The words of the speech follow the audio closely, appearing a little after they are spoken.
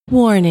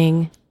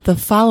Warning. The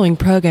following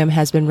program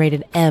has been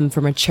rated M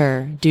for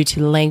mature due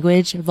to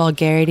language,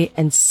 vulgarity,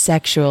 and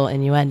sexual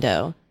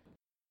innuendo.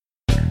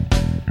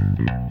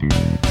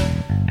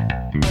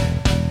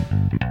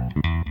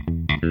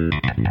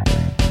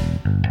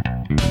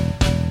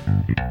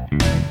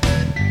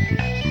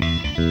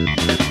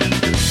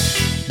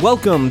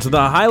 Welcome to the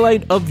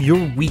highlight of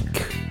your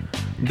week.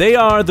 They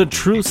are the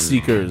truth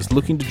seekers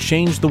looking to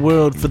change the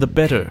world for the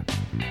better.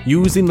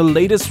 Using the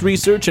latest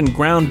research and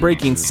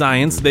groundbreaking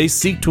science, they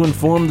seek to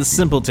inform the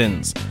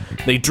simpletons.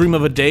 They dream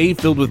of a day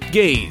filled with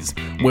gays,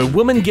 where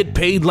women get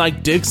paid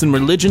like dicks and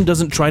religion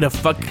doesn't try to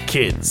fuck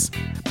kids.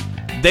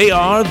 They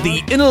are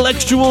the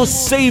intellectual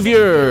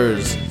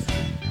saviors.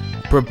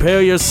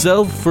 Prepare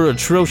yourself for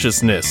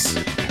atrociousness.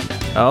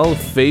 All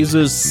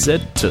phasers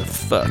set to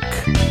fuck.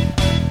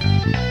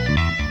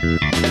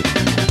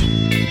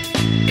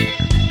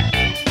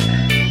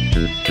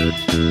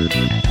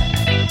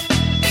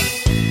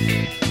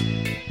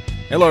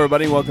 Hello,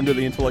 everybody. Welcome to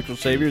the Intellectual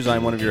Saviors.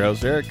 I'm one of your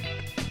hosts, Eric.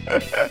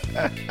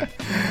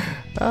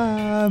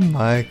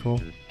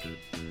 Michael.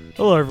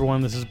 Hello,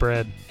 everyone. This is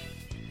Brad.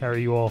 How are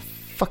you all?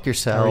 Fuck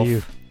yourself. How are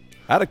you?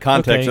 Out of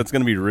context, Okay. That's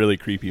going to be really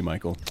creepy,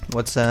 Michael.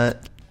 What's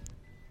that?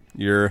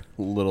 Your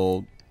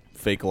little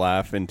fake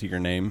laugh into your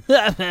name.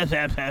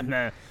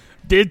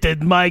 This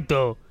is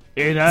Michael,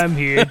 and I'm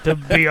here to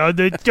be on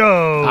the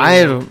show.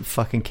 I don't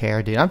fucking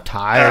care, dude. I'm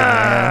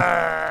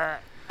tired,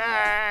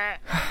 man.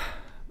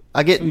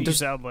 I get You there's,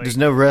 sound like. there's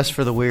no rest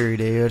for the weary,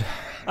 dude.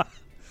 I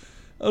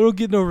don't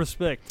get no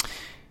respect.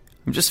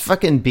 I'm just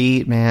fucking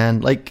beat,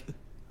 man. Like,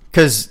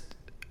 cause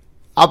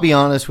I'll be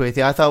honest with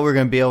you, I thought we were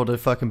gonna be able to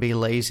fucking be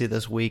lazy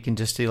this week and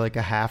just do like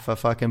a half a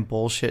fucking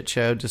bullshit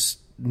show. Just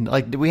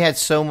like we had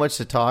so much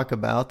to talk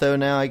about though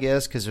now, I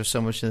guess, because there's so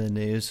much in the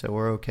news, so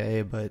we're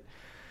okay. But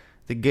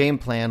the game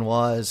plan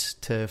was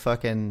to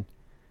fucking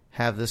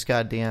have this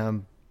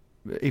goddamn.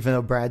 Even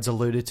though Brad's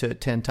alluded to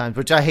it 10 times,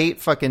 which I hate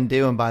fucking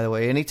doing, by the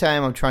way.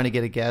 Anytime I'm trying to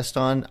get a guest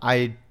on,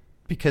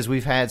 because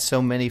we've had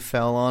so many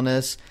fell on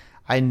us,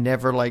 I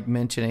never like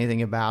mention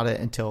anything about it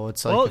until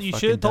it's like. Well, you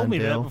should have told me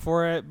that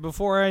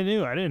before I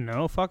knew. I didn't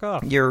know. Fuck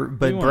off.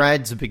 But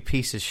Brad's a big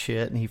piece of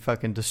shit, and he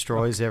fucking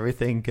destroys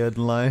everything good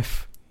in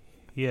life.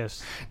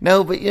 Yes.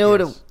 No, but you know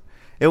what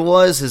it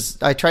was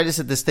is I tried to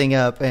set this thing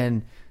up,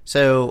 and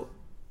so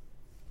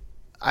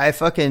I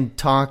fucking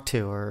talked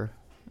to her.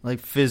 Like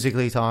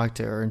physically talk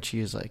to her, and she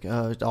was like,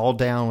 "Oh, all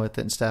down with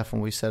it and stuff."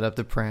 And we set up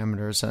the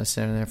parameters, and I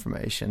sent her the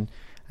information.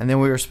 And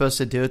then we were supposed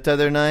to do it the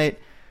other night,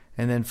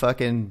 and then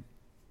fucking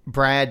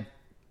Brad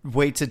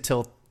waits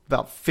until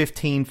about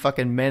 15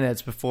 fucking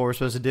minutes before we're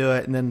supposed to do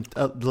it, and then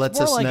lets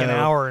More us like know. an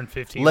hour and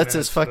 15 lets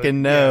minutes. us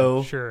fucking but, know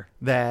yeah, sure.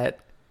 that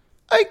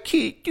I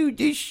can't do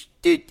this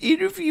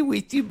interview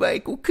with you,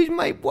 Michael, because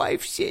my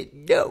wife said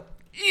no.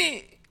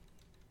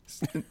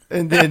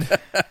 And then.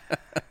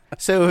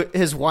 So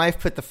his wife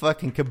put the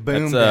fucking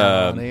kaboom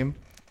down on him.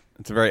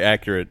 It's a very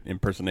accurate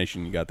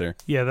impersonation you got there.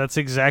 Yeah, that's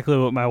exactly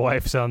what my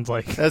wife sounds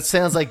like. That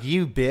sounds like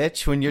you,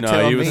 bitch, when you're No,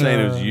 telling he me. was saying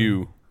it was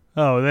you.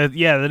 Oh, that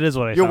is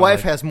what I Your sound wife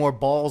like. has more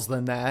balls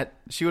than that.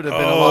 She would have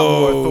been a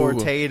lot more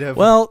authoritative.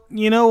 Well,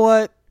 you know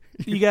what?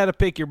 You got to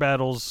pick your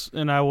battles,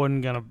 and I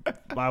wasn't gonna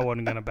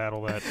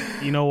battle that.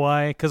 You know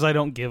why? Because I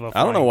don't give a fuck.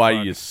 I don't know why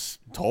you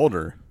told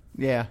her.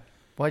 Yeah.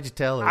 Why'd you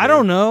tell her? I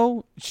don't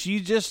know.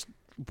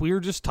 We were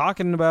just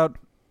talking about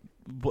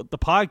the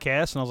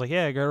podcast, and I was like,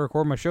 "Yeah, I got to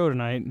record my show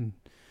tonight." And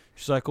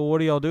she's like, "Well,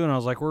 what are y'all doing?" I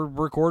was like,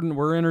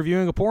 We're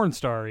interviewing a porn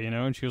star, you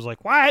know." And she was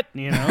like, "What?"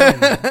 You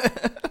know.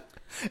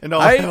 And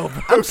all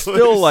I'm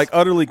still like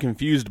utterly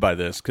confused by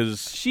this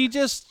because she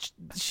just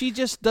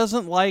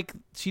doesn't like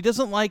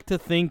to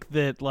think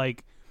that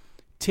like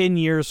 10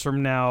 years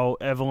from now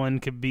Evelyn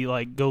could be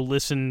like go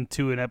listen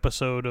to an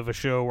episode of a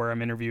show where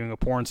I'm interviewing a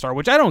porn star,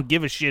 which I don't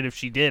give a shit if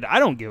she did. I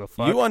don't give a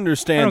fuck. you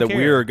understand that care.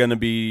 we're going to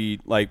be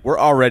like we're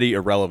already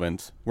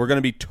irrelevant. We're going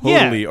to be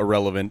totally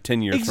irrelevant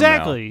 10 years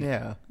exactly. from now.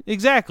 Yeah.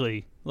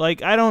 Exactly.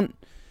 Like I don't.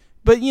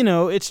 But you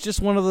know, it's just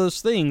one of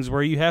those things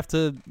where you have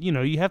to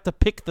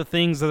pick the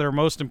things that are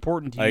most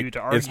important to you to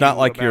argue. It's not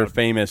like about. you're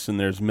famous and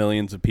there's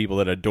millions of people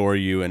that adore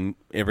you and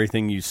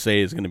everything you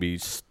say is going to be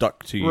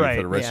stuck to you Right.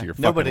 for the rest Yeah. of your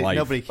fucking life.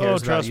 Nobody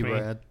cares about trust you, me.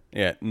 Brad.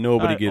 Yeah,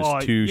 nobody gives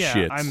two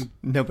shits.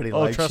 Nobody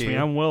likes trust you. me,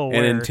 I'm well aware.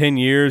 And in 10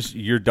 years,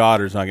 your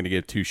daughter's not going to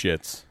give two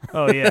shits.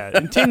 Oh yeah,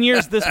 in 10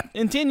 years this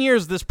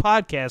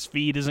podcast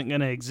feed isn't going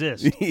to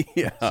exist.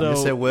 Yeah. So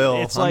Yes, it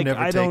will. It's I'm like never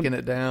I don't. taking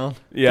it down.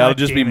 Yeah, God it'll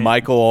just be damn it.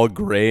 Michael all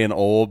gray and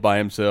old by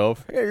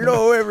himself.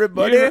 Hello,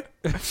 everybody. You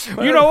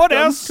know what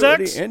else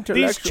Welcome to sucks? the These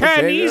Intellectual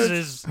Chinese Saviors.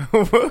 is.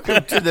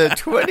 Welcome to the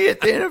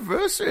 20th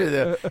anniversary of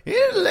the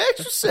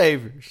Intellectual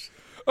Savers.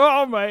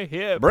 Oh my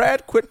hip.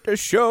 Brad quit the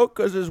show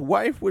because his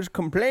wife was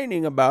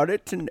complaining about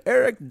it, and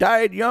Eric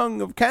died young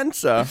of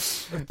cancer.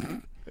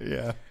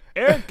 Yeah.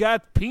 Eric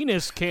got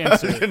penis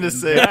cancer. I was going to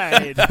say,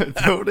 Died.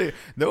 the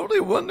only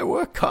one that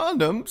wore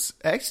condoms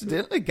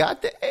accidentally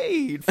got the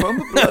aid from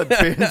a blood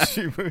pinch.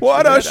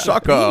 What a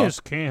sucker.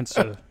 Penis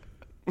cancer.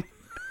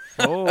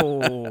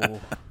 Oh.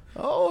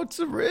 Oh, it's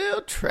a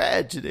real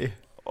tragedy.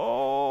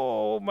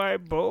 Oh, my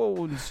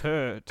bones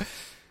hurt.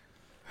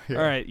 All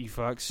right, you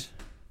fucks.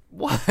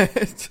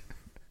 What?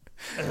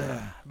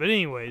 But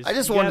anyways, I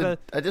just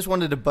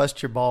wanted to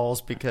bust your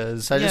balls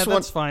because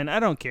that's fine. I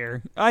don't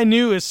care. I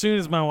knew as soon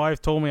as my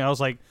wife told me, I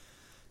was like,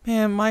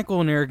 man,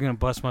 Michael and Eric are gonna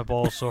bust my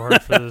balls so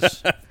hard for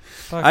this.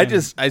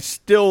 I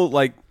still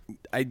like,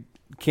 I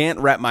can't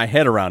wrap my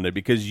head around it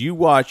because you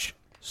watch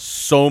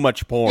so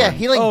much porn. Yeah,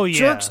 he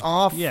jerks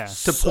off to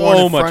So porn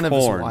in much front of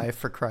his porn. wife,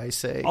 for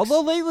Christ's sake.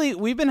 Although lately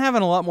we've been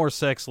having a lot more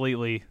sex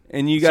lately,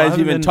 and you guys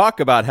even talk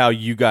about how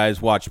you guys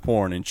watch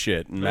porn and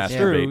shit and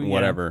masturbate and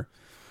whatever.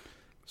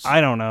 I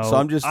don't know. So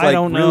I'm just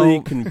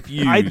really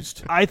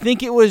confused. I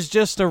think it was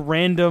just a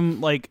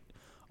random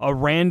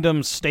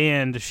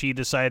stand she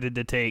decided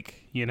to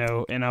take,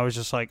 and I was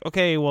just like,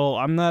 okay, well,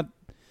 I'm not,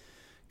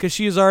 because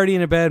she was already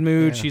in a bad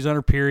mood. Yeah. She's on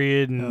her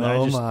period, and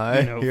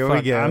here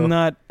we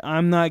go.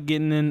 I'm not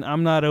getting in.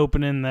 I'm not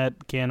opening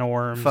that can of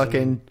worms.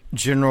 Fucking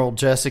General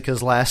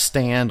Jessica's Last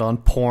Stand on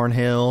Porn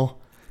Hill.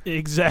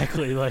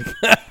 Exactly. Like,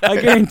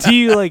 I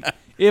guarantee you, like,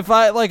 if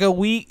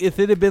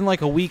it had been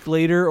like a week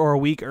later or a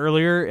week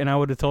earlier, and I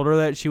would have told her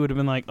that, she would have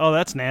been like, "Oh,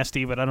 that's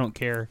nasty," but I don't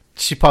care.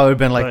 She probably would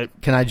have been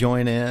like, "Can I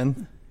join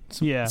in?"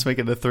 Yeah, let's make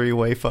it a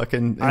 3-way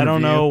fucking interview. I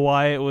don't know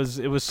why it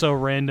was so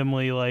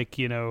randomly like,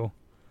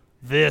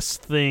 this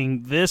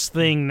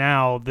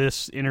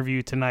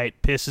interview tonight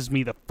pisses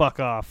me the fuck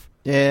off.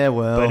 Yeah,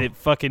 well, but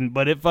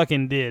it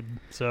fucking did.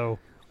 So,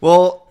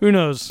 well, who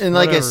knows? And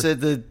like I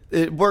said,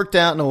 it worked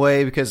out in a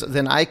way because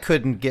then I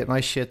couldn't get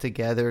my shit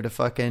together to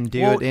fucking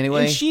do it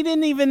anyway. And she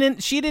didn't even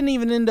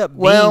end up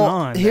being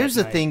on. Here's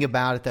the thing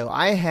about it though.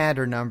 I had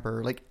her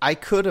number. Like, I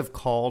could have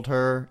called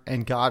her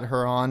and got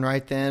her on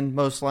right then,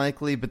 most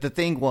likely. But the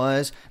thing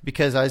was,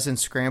 because I was in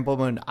scramble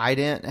mode, I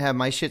didn't have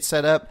my shit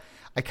set up.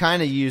 I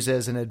kind of use it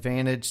as an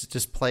advantage to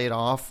just play it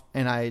off,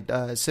 and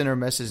I sent her a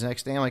message the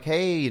next day. I'm like,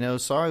 hey,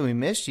 sorry we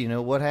missed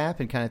you. What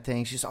happened, kind of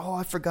thing. She's, oh,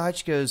 I forgot.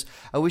 She goes,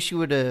 I wish you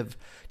would have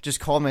just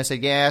called me. I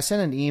said, yeah, I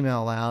sent an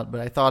email out,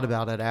 but I thought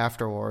about it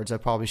afterwards. I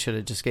probably should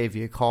have just gave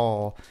you a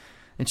call.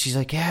 And she's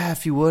like, yeah,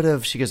 if you would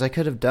have. She goes, I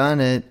could have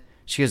done it.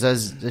 She goes,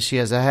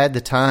 I had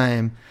the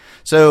time.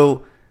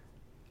 So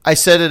I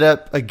set it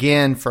up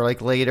again for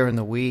like later in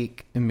the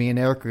week, and me and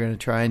Eric are going to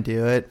try and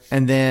do it.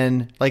 And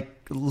then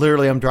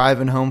literally I'm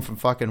driving home from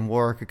fucking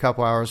work a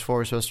couple hours before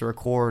we're supposed to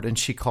record, and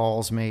she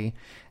calls me,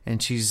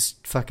 and she's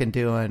fucking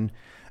doing,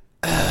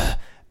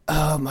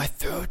 my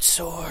throat's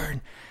sore,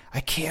 and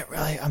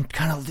I'm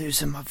kind of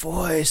losing my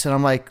voice. And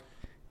I'm like,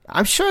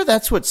 I'm sure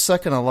that's what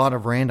sucking a lot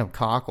of random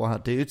cock will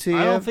do to you.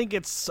 I don't think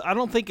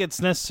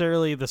it's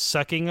necessarily the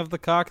sucking of the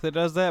cock that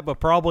does that, but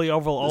probably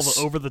all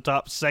the over the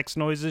top sex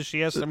noises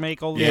she has to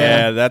make all the time.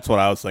 Yeah, that's what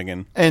I was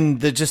thinking.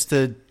 And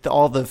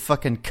all the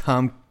fucking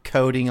cum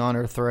coating on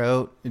her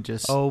throat. It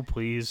just, oh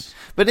please.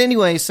 But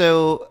anyway,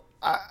 so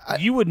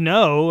you would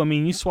know. I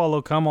mean, you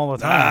swallow cum all the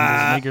time.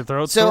 Does it make your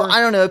throat sore? So I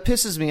don't know. It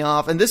pisses me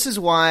off, and this is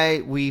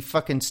why we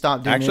fucking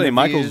stopped doing Actually,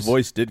 interviews. Michael's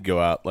voice did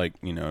go out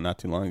not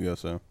too long ago.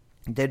 So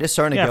they're just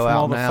starting to go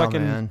out now,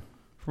 man.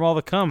 From all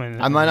the cum.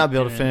 I might not be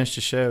able to finish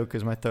the show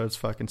because my throat's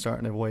fucking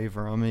starting to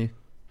waver on me.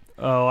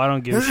 Oh, I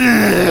don't give a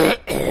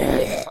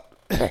shit.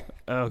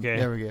 Okay,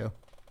 there we go.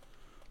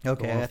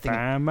 Okay, I think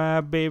find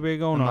my baby,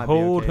 gonna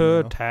hold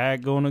her tight,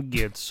 gonna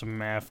get some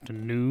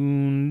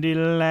afternoon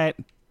delight.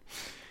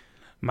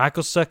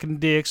 Michael sucking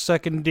dicks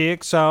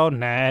all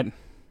night.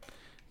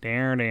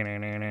 All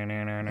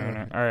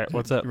right,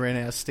 what's up? You ran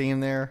out of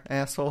steam there,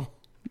 asshole.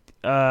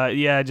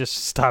 Yeah, I just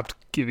stopped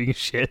giving a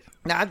shit.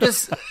 Now,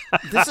 this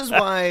is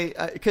why,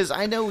 because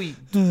I know we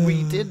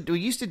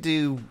used to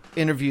do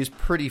interviews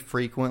pretty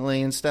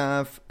frequently and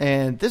stuff,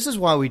 and this is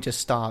why we just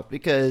stopped,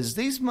 because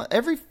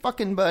every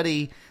fucking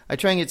buddy I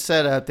try and get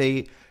set up,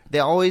 they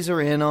always are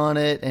in on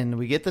it, and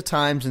we get the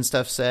times and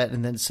stuff set,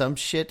 and then some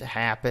shit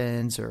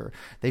happens, or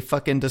they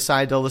fucking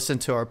decide to listen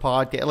to our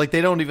podcast. Like,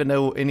 they don't even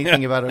know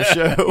anything about our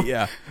show.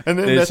 Yeah. And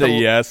then they say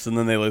yes, and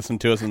then they listen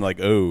to us and like,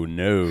 oh,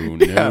 no.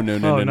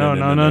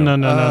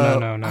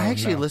 I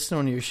actually listen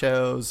on your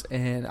shows,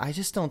 and I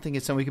just don't think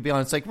it's something we could be on.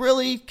 It's like,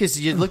 really?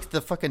 Because you look at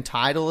the fucking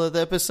title of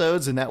the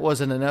episodes, and that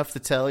wasn't enough to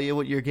tell you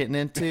what you're getting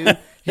into?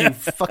 You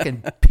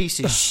fucking piece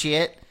of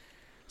shit.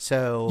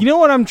 So, you know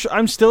what?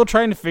 I'm still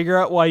trying to figure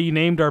out why you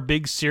named our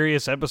big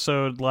serious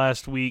episode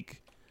last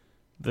week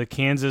the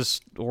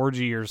Kansas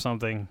orgy or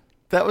something.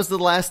 That was the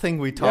last thing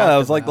we talked about. Yeah, that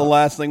was like the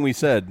last thing we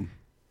said.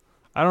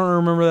 I don't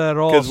remember that at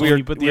all. Because we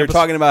were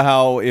talking about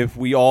how if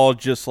we all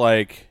just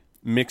like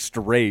mixed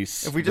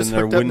race, if we just then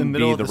there wouldn't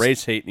be the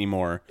race hate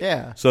anymore.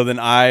 Yeah. So then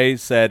I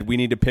said we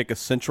need to pick a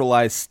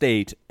centralized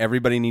state.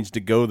 Everybody needs to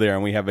go there,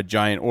 and we have a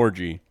giant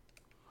orgy.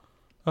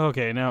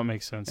 Okay, now it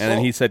makes sense. And then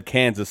he said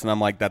Kansas, and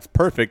I'm like, that's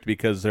perfect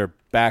because they're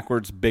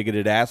backwards,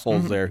 bigoted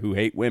assholes there who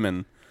hate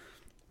women.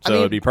 So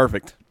it'd be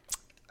perfect.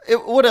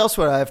 What else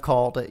would I have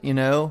called it,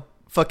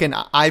 Fucking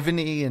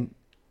Ivory and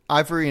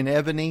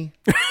Ebony.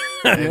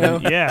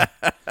 Yeah.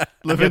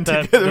 Living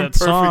together that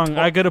song.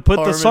 I could have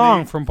put the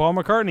song from Paul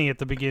McCartney at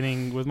the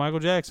beginning with Michael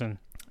Jackson.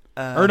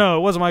 Or no,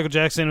 it wasn't Michael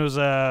Jackson. It was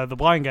the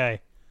blind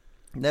guy.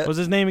 No, What's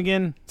his name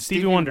again?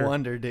 Stevie Wonder.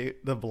 Wonder, dude,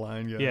 the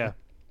blind guy. Yeah.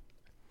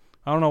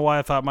 I don't know why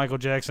I thought Michael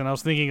Jackson. I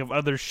was thinking of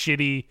other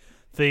shitty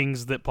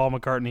things that Paul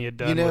McCartney had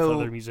done with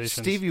other musicians.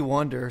 Stevie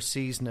Wonder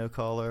sees no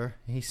color.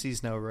 He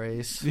sees no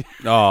race.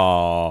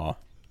 Oh,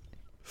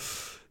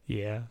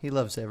 Yeah. He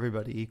loves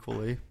everybody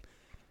equally.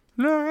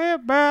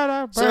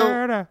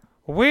 So,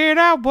 when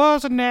I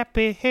was a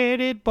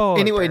nappy-headed boy.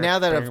 Anyway, now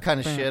that I've kind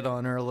of shit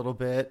on her a little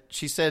bit,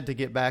 she said to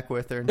get back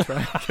with her and try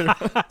and get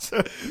her on.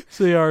 So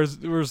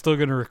we're still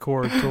going to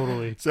record,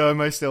 totally. So I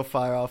might still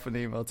fire off an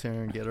email to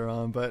her and get her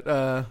on. But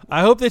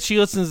I hope that she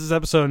listens to this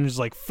episode and is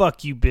like,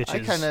 fuck you, bitches. I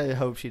kind of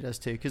hope she does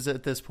too, because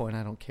at this point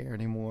I don't care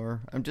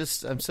anymore. I'm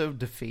so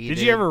defeated.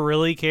 Did you ever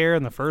really care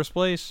in the first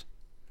place?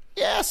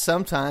 Yeah,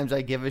 sometimes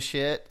I give a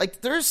shit. Like,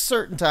 there's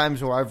certain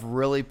times where I've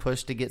really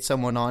pushed to get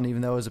someone on,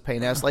 even though it was a pain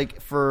in the ass. Like,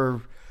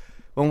 for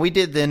when we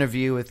did the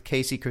interview with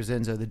Casey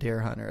Crescenzo, the deer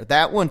hunter,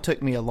 that one took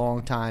me a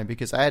long time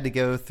because I had to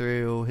go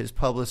through his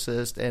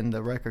publicist and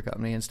the record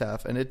company and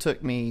stuff, and it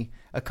took me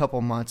a couple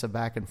months of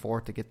back and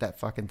forth to get that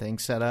fucking thing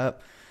set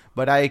up.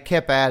 But I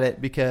kept at it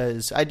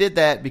because I did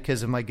that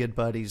because of my good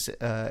buddies,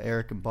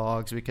 Eric and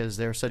Boggs, because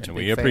they're such and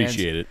big we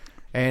appreciate it.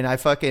 And I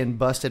fucking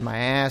busted my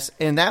ass,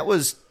 and that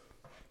was.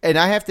 And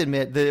I have to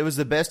admit that it was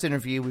the best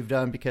interview we've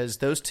done because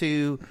those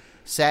two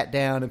sat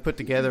down and put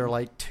together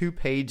like 2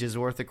 pages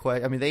worth of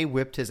questions. I mean, they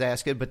whipped his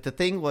ass good. But the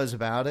thing was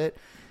about it,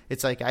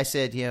 it's like I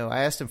said,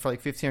 I asked him for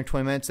like 15 or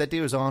 20 minutes. That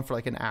dude was on for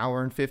like an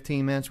hour and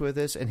 15 minutes with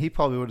us, and he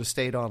probably would have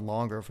stayed on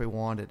longer if we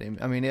wanted him.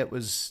 I mean, it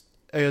was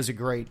a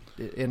great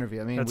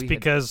interview. I mean, that's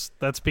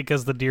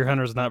because the deer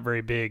hunter's not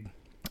very big.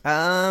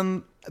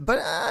 But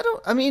I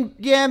don't. I mean,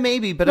 yeah,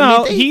 maybe. But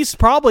no, I mean,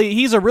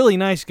 he's a really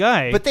nice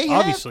guy. But they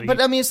obviously. But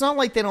I mean, it's not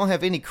like they don't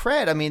have any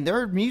cred. I mean,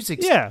 their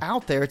music's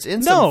out there. It's in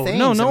no, some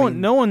things.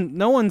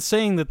 No one's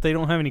saying that they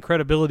don't have any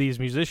credibility as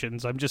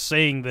musicians. I'm just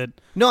saying that.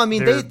 No, I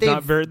mean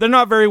they're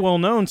not very well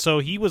known. So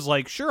he was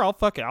like, sure,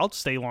 I'll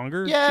stay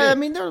longer. Yeah, Shit. I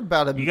mean they're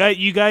about a.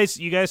 You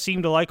guys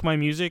seem to like my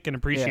music and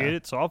appreciate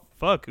it. So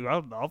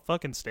I'll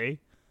fucking stay.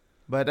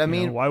 But I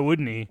mean, why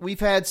wouldn't he? We've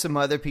had some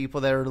other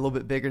people that are a little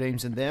bit bigger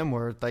names than them,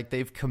 where like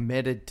they've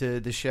committed to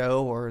the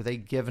show or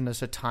they've given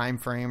us a time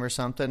frame or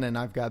something, and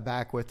I've got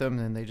back with them,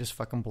 and they just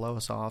fucking blow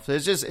us off.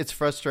 It's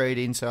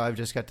frustrating. So I've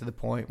just got to the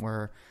point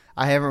where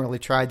I haven't really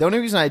tried. The only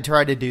reason I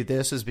tried to do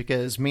this is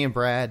because me and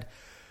Brad,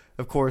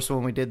 of course,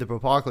 when we did the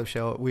Apocalypse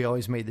show, we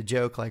always made the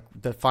joke like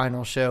the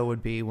final show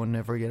would be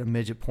whenever we get a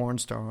midget porn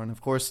star on.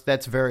 Of course,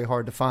 that's very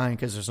hard to find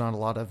because there's not a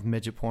lot of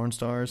midget porn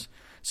stars.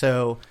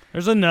 So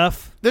there's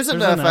enough. There's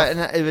enough.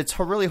 And it's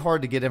really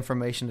hard to get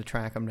information to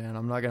track them down.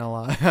 I'm not gonna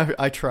lie.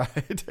 I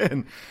tried,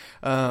 and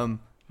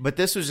but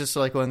this was just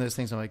like one of those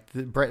things. I'm like,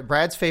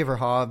 Brad's favorite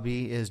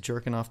hobby is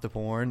jerking off to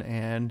porn,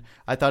 and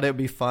I thought it would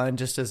be fun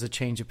just as a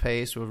change of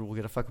pace. We'll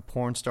get a fucking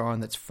porn star on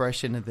that's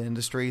fresh into the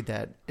industry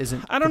that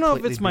isn't. I don't know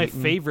if it's my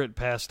favorite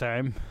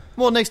pastime.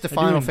 Well, next to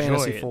Final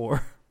Fantasy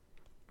IV.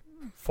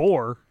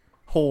 4?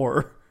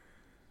 Whore.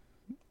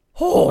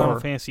 Final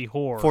Fantasy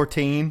whore.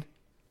 14.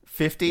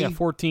 50? Yeah,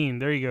 14.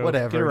 There you go.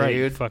 Whatever, Get it right,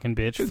 dude. You fucking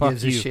bitch. Who Fuck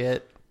gives you, a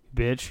shit?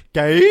 Bitch.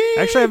 Gay?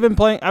 Actually, I've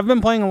been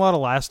playing a lot of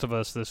Last of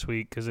Us this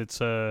week because it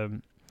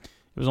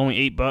was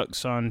only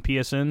 $8 on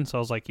PSN, so I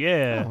was like,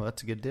 yeah. Oh,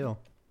 that's a good deal.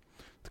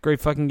 It's a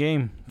great fucking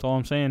game. That's all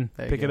I'm saying.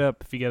 Pick it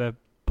up if you get a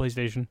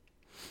PlayStation.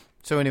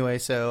 So anyway,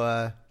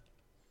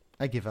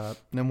 I give up.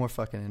 No more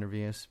fucking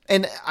interviews.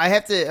 And I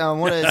have to. I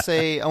want to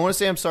say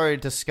I'm sorry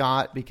to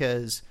Scott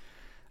because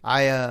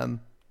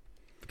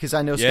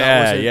I know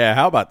Scott was.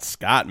 How about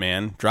Scott,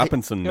 man?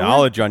 Dropping some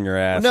knowledge on your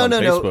ass on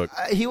Facebook.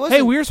 No. He wasn't.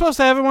 Hey, we were supposed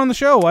to have him on the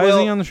show. Why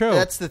isn't he on the show?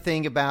 That's the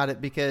thing about it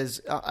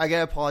because I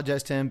gotta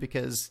apologize to him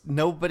because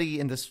nobody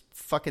in this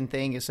fucking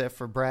thing except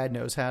for Brad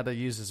knows how to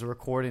use his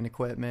recording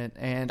equipment,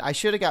 and I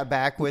should have got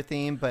back with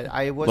him, but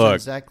I wasn't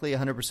exactly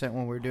 100%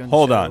 when we were doing.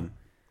 Hold the show. on.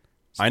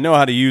 I know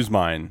how to use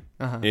mine.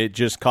 Uh-huh. It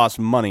just costs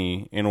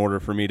money in order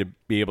for me to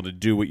be able to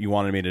do what you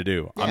wanted me to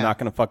do. Yeah. I'm not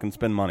going to fucking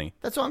spend money.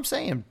 That's what I'm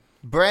saying.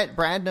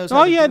 Brad knows.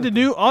 All you had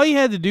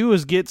to do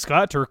was get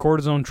Scott to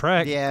record his own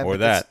track. Yeah, or but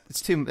that. It's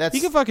too. That's,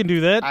 he can fucking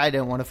do that. I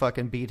don't want to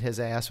fucking beat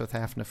his ass with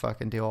having to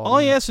fucking do all. All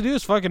that. he has to do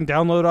is fucking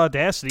download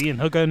Audacity and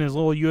hook on his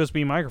little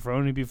USB microphone,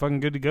 and he'd be fucking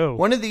good to go.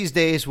 One of these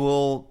days,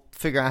 we'll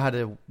figure out how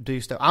to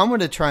do stuff. I'm going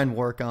to try and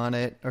work on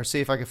it, or see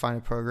if I can find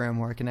a program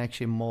where I can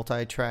actually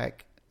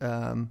multi-track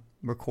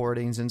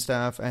recordings and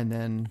stuff, and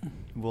then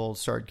we'll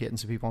start getting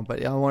some people on.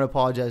 But I want to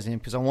apologize to him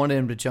because I wanted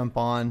him to jump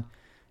on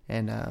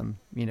and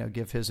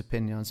give his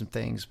opinion on some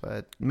things.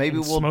 But maybe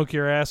we'll smoke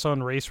your ass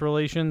on race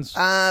relations.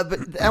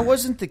 But that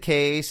wasn't the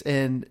case.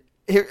 And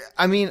here,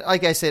 I mean,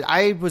 like I said,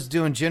 I was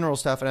doing general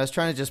stuff, and I was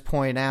trying to just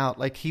point out,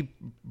 like he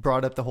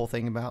brought up the whole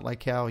thing about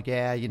like how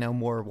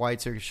more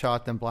whites are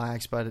shot than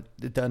blacks, but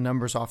the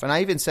numbers off. And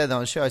I even said that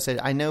on the show. I said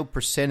I know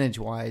percentage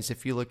wise,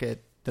 if you look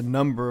at the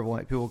number of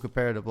white people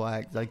compared to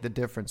black, like the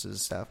differences and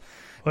stuff.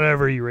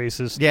 Whatever, you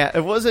racist. Yeah,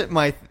 it wasn't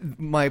my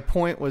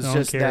point was No one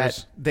just cares.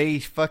 that they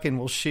fucking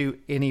will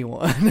shoot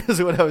anyone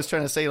is what I was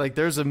trying to say. Like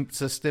there's a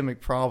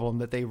systemic problem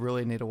that they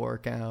really need to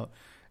work out.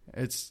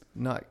 It's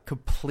not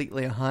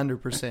completely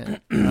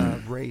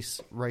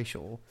 100%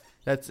 racial.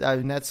 That's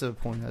the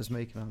point I was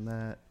making on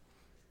that.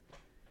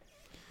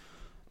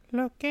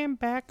 Looking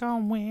back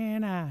on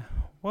when I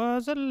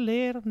was a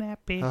little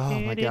nappy Oh my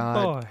headed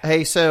god! boy.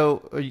 Hey,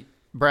 so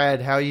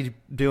Brad, how you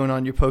doing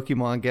on your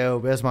Pokemon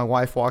Go? As my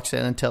wife walks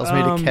in and tells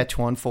me to catch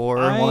one for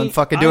her while I'm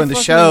fucking doing the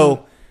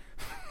show.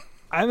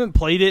 I haven't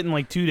played it in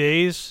like 2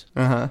 days.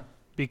 Uh-huh.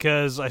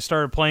 Because I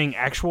started playing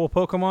actual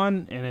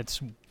Pokemon, and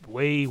it's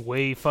way,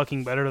 way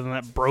fucking better than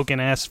that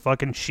broken-ass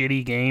fucking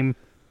shitty game.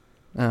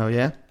 Oh,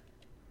 yeah?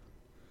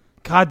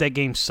 God, that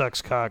game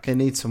sucks cock. It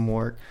needs some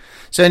work.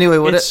 So anyway,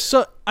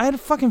 I had to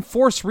fucking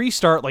force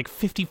restart like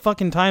 50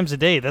 fucking times a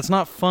day. That's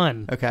not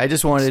fun. Okay, I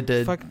just wanted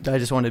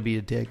to be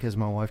a dick because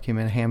my wife came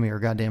in and handed me her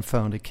goddamn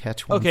phone to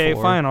catch one. Okay,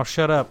 for fine, I'll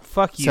shut up.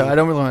 Fuck you. So I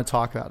don't really want to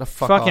talk about it.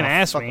 Fucking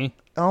ask me.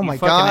 Oh my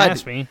fucking god.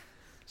 Ask me.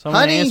 So I'm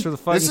gonna Honey, answer the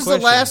fucking this is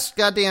question. the last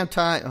goddamn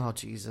time. Oh,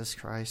 Jesus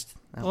Christ.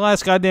 The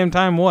last goddamn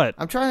time what?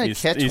 I'm trying to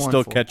catch one. He's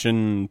still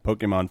catching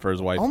Pokemon for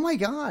his wife. Oh my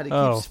god, it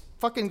keeps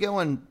fucking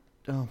going.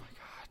 Oh my god.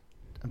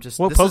 I'm just.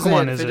 What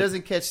Pokemon is it? If it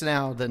doesn't catch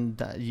now, then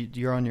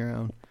you're on your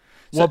own.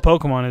 So, what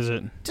Pokemon is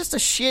it? Just a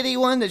shitty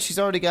one that she's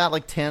already got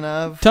like 10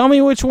 of. Tell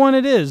me which one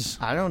it is.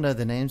 I don't know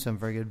the names. I'm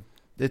very good.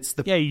 It's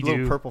the you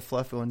little do. purple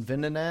fluffy one.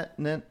 Venonat.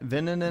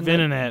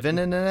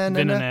 Venonat.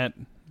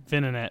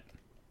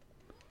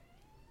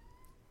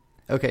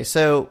 Okay,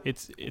 so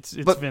it's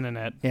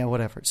Venonat. Yeah,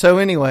 whatever. So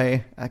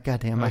anyway,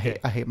 goddamn, Okay.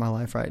 I hate my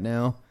life right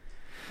now.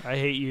 I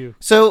hate you.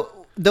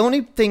 So the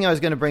only thing I was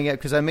going to bring up,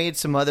 because I made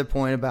some other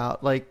point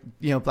about like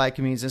black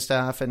communities and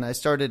stuff, and I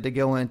started to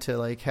go into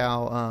like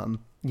how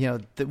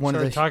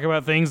talk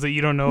about things that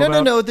you don't know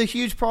about. No, the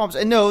huge problems.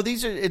 And no,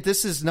 this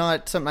is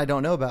not something I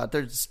don't know about.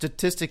 They're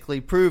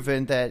statistically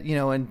proven that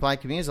in black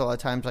communities a lot of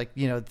times, like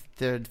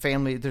the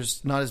family,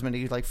 there's not as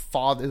many like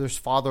there's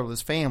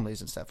fatherless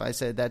families and stuff. I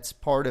said that's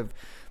part of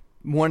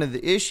one of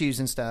the issues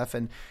and stuff,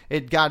 and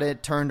it got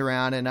it turned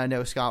around. And I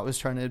know Scott was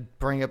trying to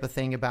bring up a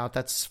thing about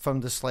that's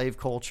from the slave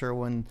culture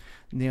when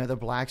the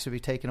blacks would be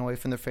taken away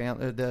from their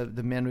family,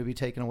 the men would be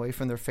taken away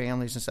from their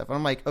families and stuff. And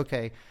I'm like,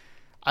 okay,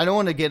 I don't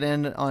want to get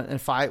in and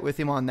fight with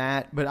him on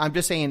that, but I'm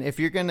just saying if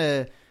you're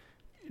gonna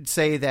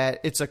say that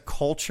it's a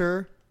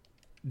culture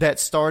that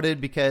started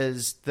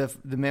because the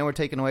men were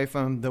taken away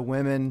from the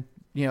women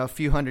a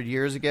few hundred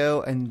years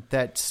ago, and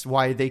that's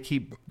why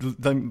the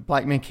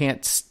black men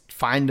can't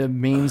find a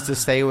means to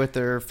stay with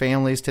their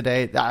families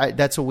today.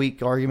 That's a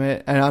weak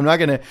argument, and I'm not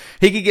gonna.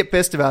 He could get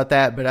pissed about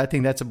that, but I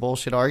think that's a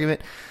bullshit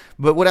argument.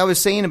 But what I was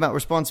saying about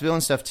responsibility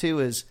and stuff too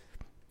is,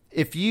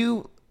 if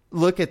you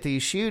look at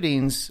these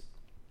shootings,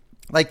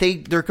 like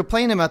they're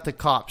complaining about the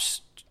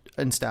cops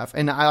and stuff,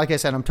 and like I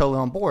said, I'm totally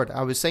on board.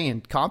 I was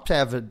saying cops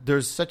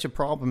there's such a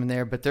problem in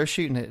there, but they're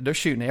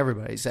shooting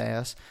everybody's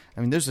ass.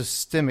 I mean, there's a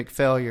systemic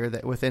failure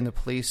that within the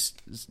police,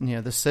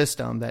 the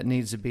system that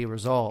needs to be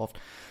resolved.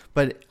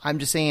 But I'm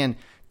just saying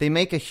they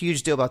make a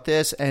huge deal about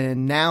this,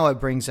 and now it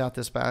brings out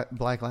this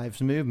Black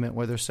Lives Movement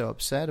where they're so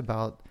upset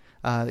about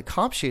the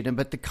cop shooting.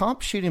 But the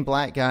cop shooting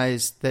black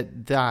guys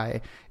that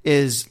die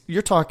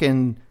you're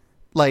talking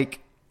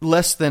like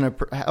less than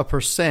a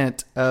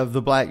percent of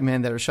the black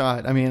men that are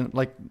shot. I mean,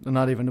 like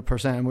not even a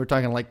percent. We're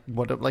talking like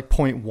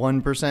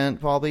 0.1%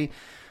 probably,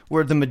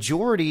 where the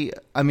majority,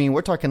 I mean,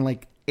 we're talking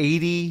like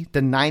 80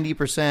 to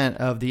 90%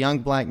 of the young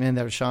black men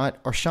that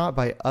are shot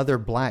by other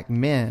black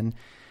men.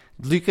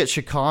 Look at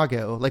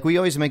Chicago. Like we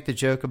always make the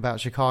joke about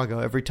Chicago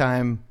every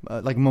time,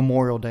 like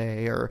Memorial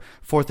Day or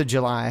 4th of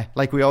July.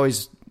 Like we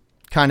always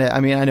kind of, I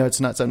mean, I know it's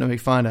not something to make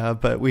fun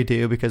of, but we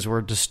do because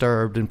we're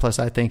disturbed. And plus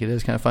I think it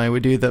is kind of funny. We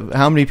do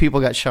how many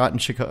people got shot in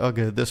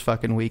Chicago this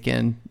fucking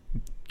weekend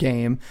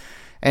game.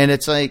 And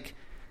it's like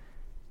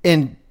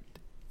in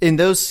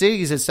those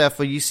cities and stuff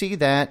where you see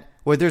that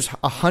where there's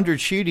 100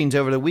 shootings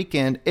over the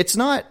weekend, it's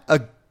not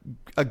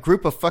a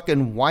group of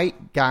fucking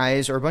white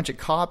guys or a bunch of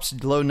cops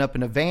loading up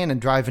in a van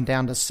and driving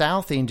down to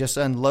Southie and just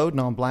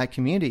unloading on black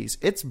communities.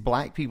 It's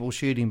black people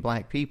shooting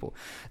black people.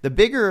 The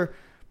bigger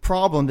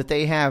problem that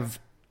they have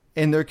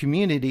in their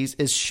communities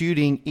is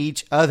shooting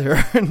each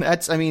other.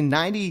 That's, I mean,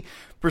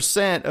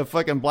 90% of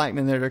fucking black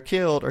men that are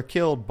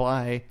killed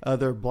by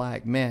other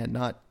black men,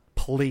 not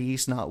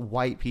police, not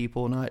white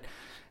people, not.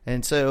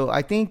 And so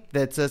I think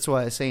that's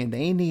why I'm saying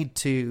they need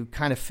to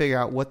kind of figure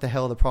out what the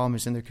hell the problem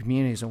is in their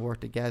communities and work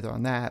together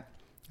on that.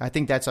 I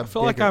think that's a bigger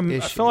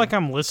issue. I feel like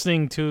I'm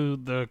listening to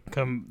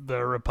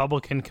the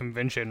Republican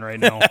convention right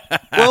now.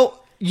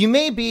 Well, you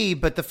may be,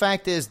 but the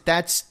fact is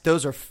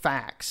those are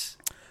facts.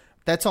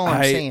 That's all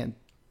I'm saying.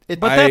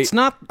 That's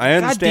not. I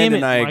understand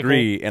and I Michael.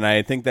 agree, and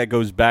I think that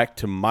goes back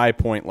to my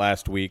point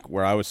last week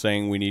where I was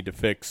saying we need to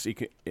fix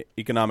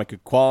economic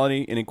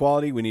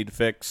inequality. We need to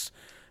fix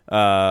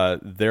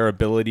their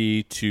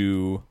ability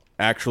to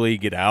actually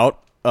get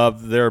out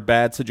of their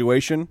bad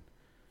situation.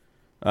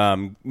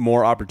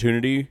 More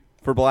opportunity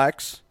for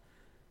blacks.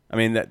 I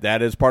mean,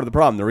 that is part of the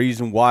problem. The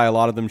reason why a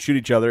lot of them shoot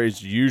each other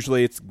is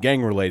usually it's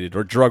gang related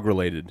or drug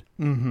related.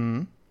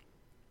 Mm-hmm.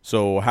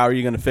 So how are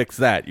you going to fix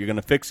that? You're going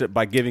to fix it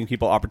by giving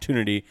people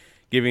opportunity,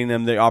 giving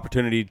them the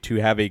opportunity to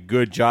have a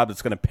good job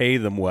that's going to pay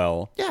them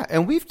well. Yeah,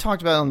 and we've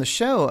talked about it on the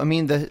show. I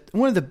mean,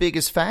 one of the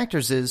biggest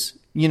factors is,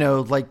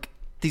 like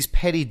these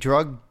petty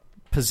drug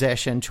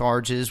possession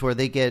charges where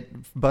they get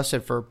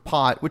busted for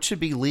pot, which should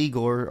be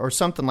legal or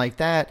something like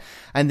that,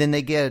 and then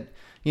they get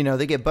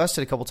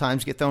busted a couple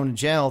times, get thrown in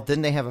jail,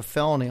 then they have a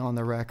felony on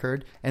their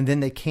record, and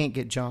then they can't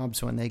get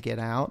jobs when they get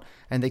out,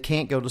 and they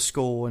can't go to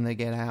school when they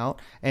get out.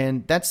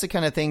 And that's the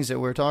kind of things that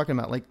we're talking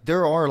about. Like,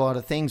 there are a lot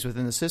of things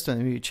within the system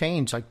that you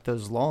change, like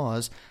those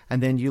laws,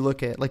 and then you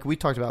look at, like we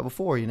talked about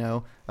before,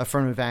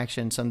 affirmative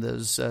action, some of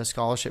those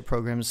scholarship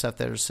programs and stuff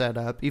that are set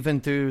up,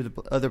 even through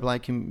the other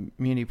black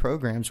community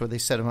programs where they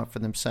set them up for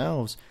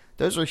themselves.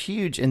 Those are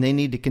huge, and they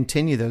need to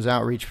continue those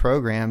outreach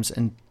programs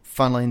and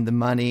funneling the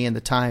money and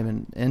the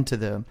time into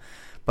them.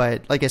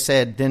 But like I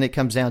said, then it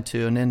comes down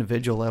to an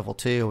individual level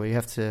too. We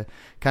have to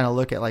kind of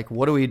look at, like,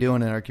 what are we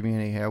doing in our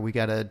community here? We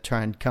got to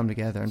try and come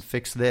together and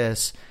fix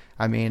this.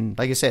 I mean,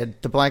 like I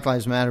said, the Black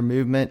Lives Matter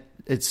movement,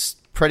 it's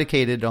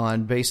predicated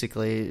on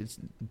basically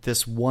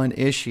this one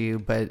issue,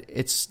 but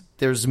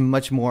there's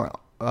much more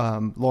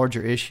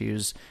larger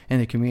issues in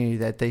the community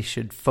that they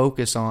should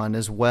focus on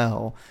as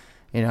well.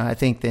 I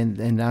think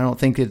and I don't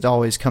think it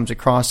always comes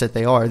across that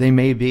they are. They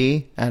may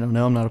be. I don't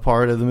know. I'm not a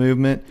part of the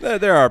movement.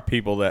 There are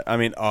people that,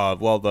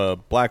 the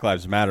Black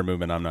Lives Matter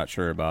movement, I'm not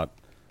sure about.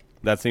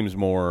 That seems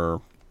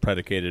more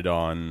predicated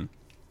on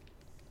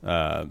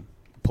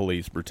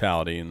police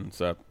brutality and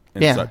stuff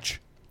and such.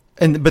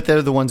 But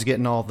they're the ones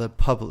getting all the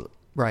public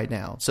right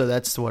now. So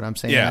that's what I'm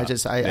saying. Yeah.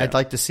 I'd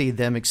like to see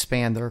them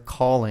expand their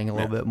calling a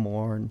little bit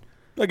more. And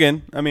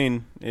again,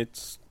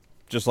 it's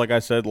just like I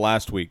said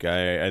last week.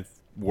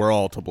 We're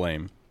all to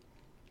blame.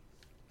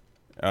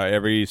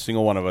 Every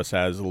single one of us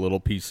has a little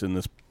piece in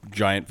this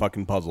giant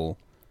fucking puzzle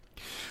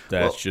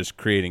that's just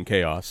creating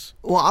chaos.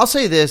 Well, I'll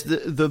say this: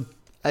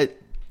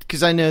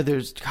 because I know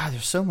there's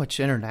so much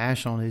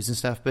international news and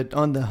stuff, but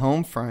on the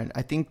home front,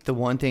 I think the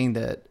one thing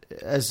that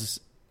as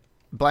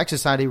Black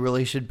society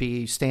really should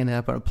be standing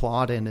up and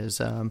applauding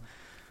is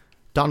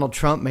Donald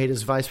Trump made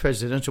his vice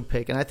presidential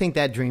pick, and I think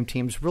that dream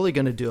team's really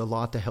going to do a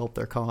lot to help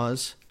their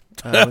cause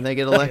when they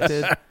get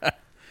elected.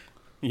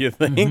 You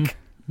think?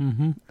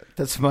 Mm-hmm.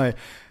 That's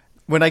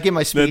when I give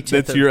my speech.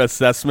 That's your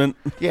assessment?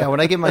 Yeah, when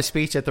I give my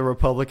speech at the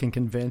Republican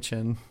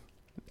convention,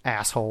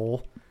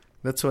 asshole.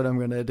 That's what I'm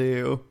going to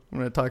do. I'm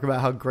going to talk about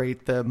how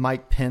great the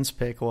Mike Pence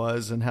pick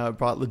was and how it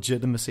brought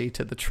legitimacy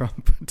to the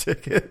Trump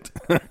ticket.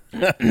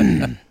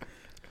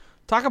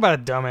 Talk about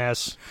a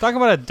dumbass. Talk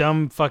about a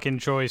dumb fucking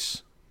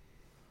choice.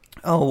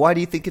 Oh, why do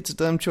you think it's a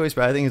dumb choice?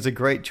 But I think it's a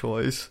great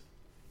choice.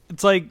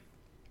 It's like,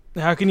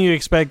 how can you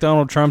expect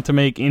Donald Trump to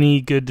make any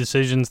good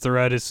decisions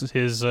throughout his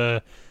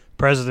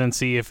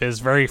presidency if his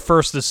very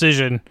first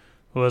decision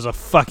was a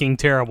fucking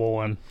terrible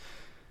one?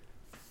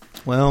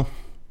 Well,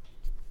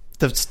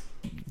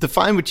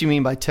 define what you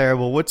mean by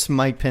terrible. What's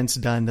Mike Pence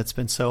done that's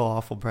been so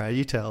awful, Brad?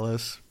 You tell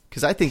us.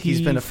 Because I think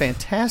he's been a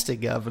fantastic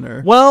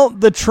governor. Well,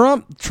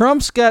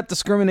 Trump's got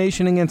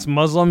discrimination against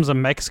Muslims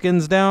and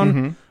Mexicans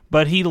down,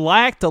 but he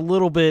lacked a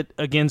little bit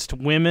against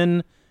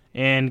women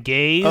and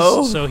gays,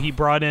 so he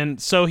brought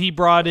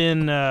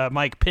in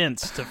Mike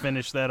Pence to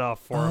finish that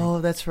off for him.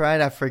 Oh, that's right.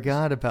 I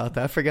forgot about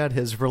that. I forgot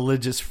his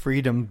religious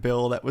freedom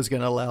bill that was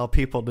going to allow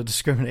people to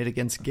discriminate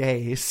against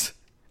gays.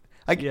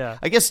 I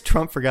guess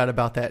Trump forgot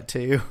about that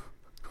too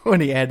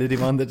when he added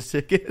him on the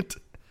ticket.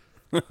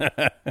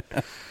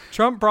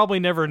 Trump probably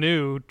never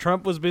knew.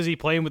 Trump was busy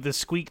playing with this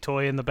squeak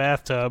toy in the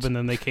bathtub, and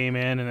then they came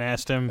in and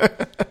asked him,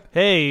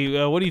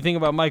 hey, what do you think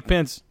about Mike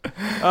Pence?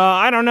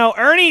 I don't know.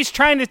 Ernie's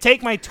trying to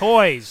take my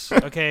toys.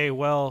 Okay,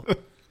 well,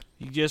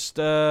 you just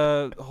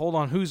hold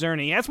on. Who's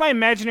Ernie? That's my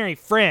imaginary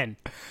friend,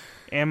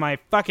 and my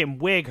fucking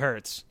wig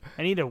hurts.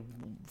 I need to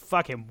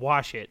fucking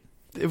wash it.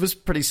 It was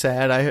pretty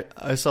sad.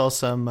 I saw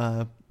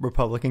some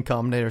Republican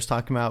commentators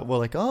talking about,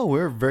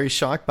 we're very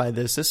shocked by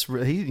this.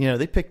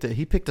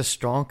 He picked a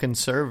strong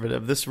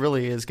conservative. This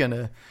really is going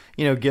to,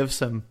 give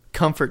some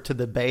comfort to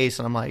the base.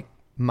 And I'm like,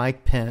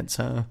 Mike Pence,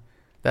 huh?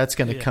 That's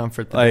going to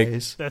comfort the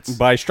base.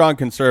 By strong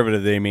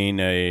conservative, they mean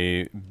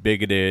a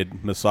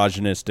bigoted,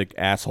 misogynistic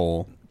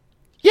asshole.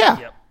 Yeah.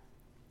 Yep.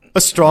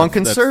 A strong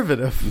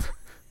conservative.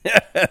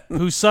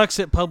 Who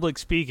sucks at public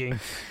speaking.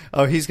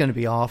 Oh, he's going to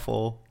be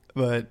awful.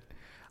 But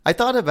I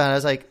thought about it. I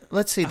was like,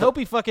 let's see. I hope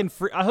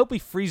he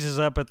freezes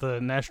up at the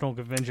national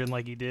convention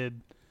like he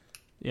did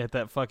at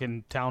that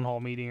fucking town hall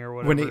meeting or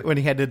whatever. When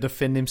he had to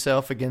defend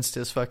himself against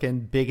his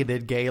fucking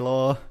bigoted gay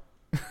law.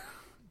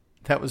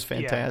 That was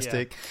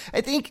fantastic. Yeah.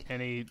 I think.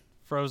 And he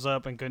froze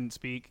up and couldn't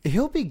speak.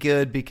 He'll be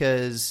good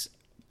because,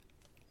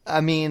 I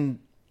don't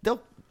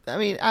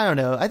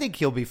know. I think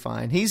he'll be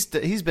fine. He's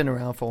been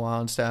around for a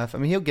while and stuff. I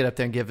mean, he'll get up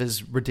there and give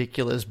his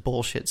ridiculous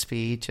bullshit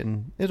speech,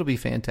 and it'll be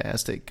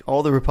fantastic.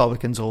 All the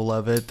Republicans will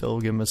love it.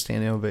 They'll give him a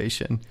standing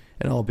ovation,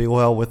 and it'll be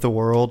well with the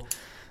world.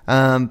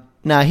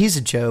 He's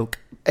a joke.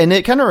 And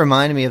it kind of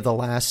reminded me of the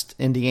last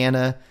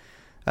Indiana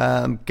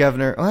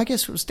governor. Oh, I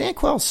guess, was Dan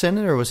Quayle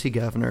senator or was he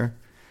governor?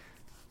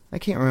 I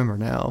can't remember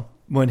now.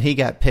 when he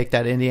got picked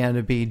out of Indiana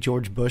to be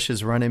George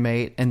Bush's running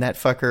mate, and that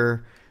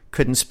fucker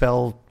couldn't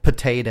spell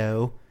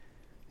potato.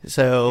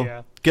 So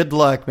Yeah. good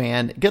luck,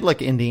 man. Good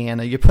luck,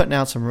 Indiana. You're putting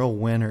out some real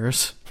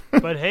winners.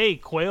 But hey,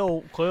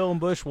 Quayle and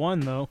Bush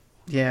won though.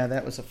 Yeah,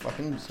 that was a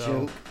fucking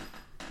joke.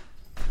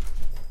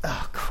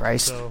 Oh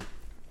Christ! So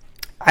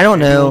I don't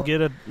know.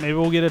 maybe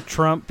we'll get a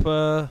Trump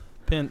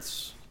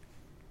Pence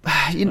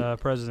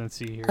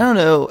presidency here. I don't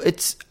know.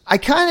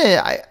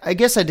 I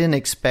guess I didn't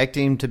expect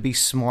him to be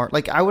smart.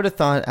 Like, I would have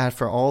thought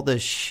after all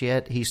this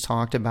shit he's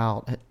talked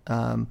about,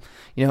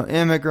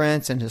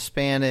 immigrants and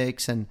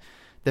Hispanics and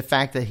the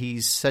fact that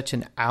he's such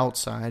an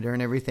outsider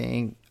and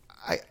everything.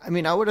 I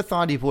mean, I would have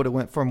thought he would have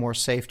went for a more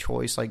safe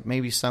choice, like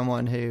maybe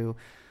someone who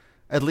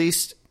at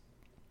least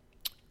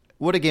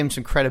would have given him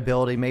some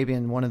credibility, maybe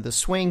in one of the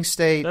swing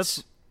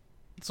states.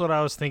 That's what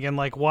I was thinking.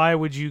 Like, why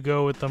would you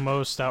go with the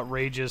most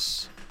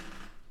outrageous?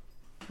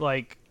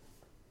 Like,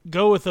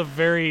 go with a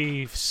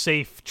very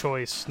safe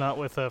choice, not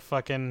with a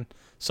fucking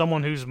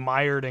someone who's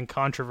mired in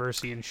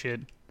controversy and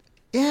shit.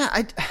 Yeah,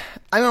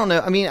 I don't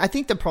know. I mean, I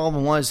think the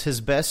problem was his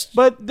best.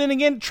 But then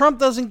again, Trump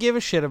doesn't give a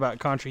shit about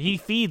controversy. He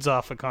feeds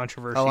off of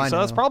controversy, Oh, I so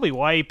that's know. probably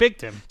why he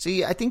picked him.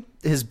 See, I think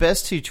his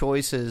best two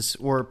choices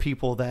were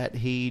people that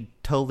he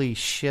totally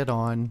shit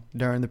on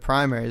during the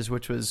primaries,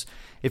 which was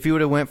if he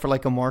would have went for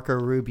like a Marco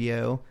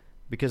Rubio,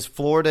 because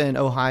Florida and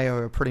Ohio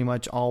are pretty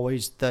much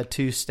always the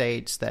two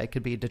states that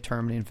could be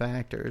determining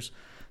factors.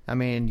 I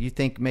mean, you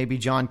think maybe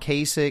John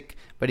Kasich,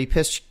 but he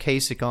pissed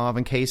Kasich off,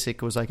 and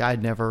Kasich was like,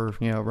 I'd never,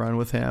 run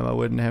with him. I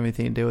wouldn't have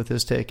anything to do with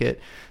his ticket.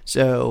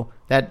 So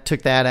that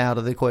took that out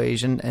of the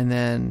equation. And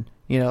then,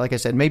 like I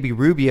said, maybe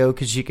Rubio,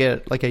 because you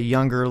get like a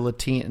younger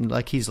Latino,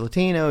 like he's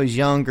Latino, he's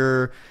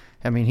younger.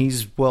 I mean,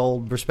 he's well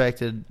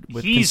respected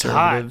with He's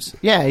conservatives. hot.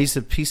 Yeah, he's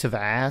a piece of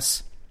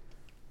ass.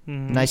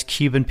 Mhm. Nice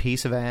Cuban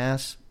piece of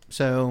ass.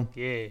 So,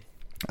 Yeah.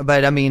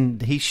 but I mean,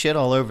 he shit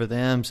all over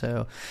them.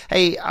 So,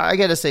 hey, I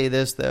got to say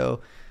this though.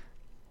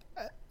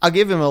 I'll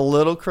give him a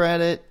little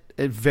credit,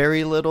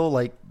 very little,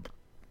 like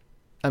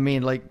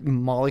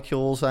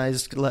molecule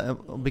sized,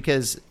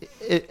 because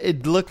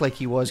it looked like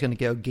he was going to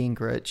go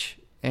Gingrich.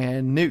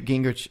 And Newt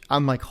Gingrich,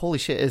 I'm like, holy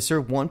shit, is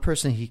there one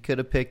person he could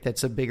have picked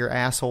that's a bigger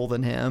asshole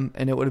than him?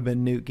 And it would have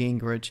been Newt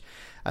Gingrich.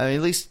 I mean,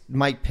 at least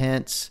Mike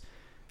Pence.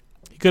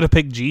 He could have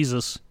picked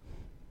Jesus.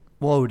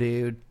 Whoa,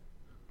 dude.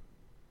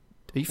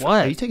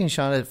 What? Are you taking a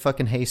shot at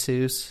fucking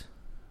Jesus?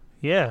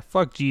 Yeah,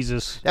 fuck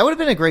Jesus. That would have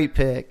been a great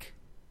pick.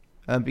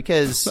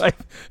 Because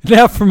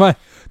Now for my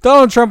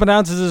Donald Trump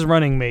announces his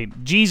running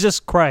mate, Jesus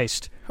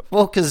Christ.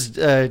 Well, because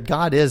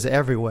God is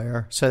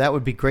everywhere, so that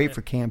would be great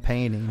for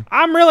campaigning.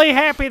 I'm really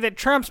happy that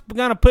Trump's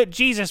going to put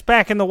Jesus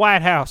back in the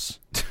White House.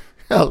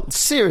 Oh,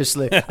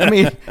 seriously? I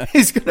mean,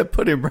 he's going to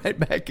put him right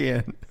back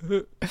in.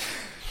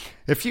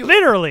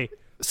 Literally.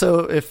 So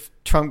if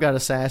Trump got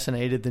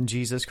assassinated, then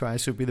Jesus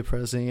Christ would be the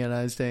president of the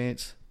United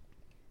States.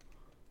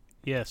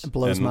 Yes. It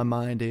blows And- my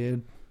mind,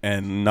 dude.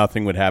 And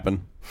nothing would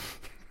happen.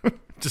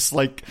 Just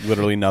like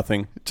Literally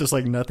nothing.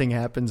 nothing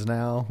happens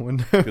now when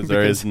Because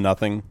there is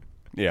nothing.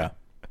 Yeah.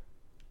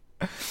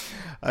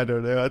 I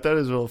don't know. I thought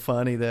it was real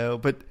funny though.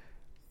 But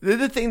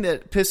the thing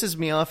that pisses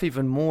me off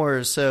even more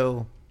is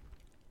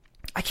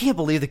I can't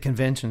believe the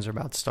conventions are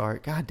about to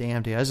start. God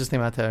damn, dude. I was just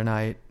thinking about that the other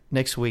night.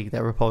 Next week,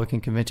 that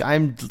Republican convention.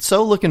 I'm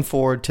so looking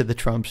forward to the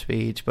Trump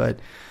speech. But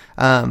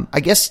I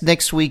guess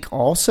next week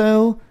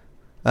also,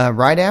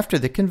 right after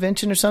the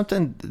convention or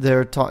something,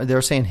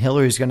 they're saying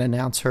Hillary's going to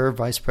announce her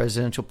vice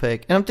presidential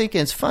pick. And I'm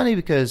thinking it's funny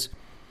because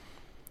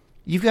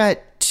you've got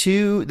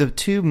the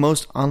two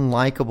most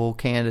unlikable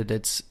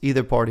candidates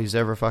either party's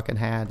ever fucking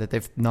had that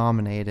they've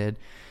nominated,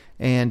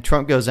 and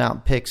Trump goes out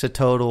and picks a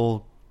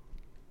total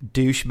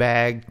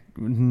douchebag,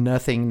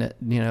 nothing,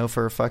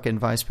 for a fucking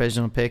vice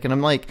presidential pick. And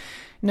I'm like,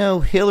 no,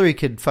 Hillary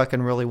could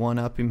fucking really one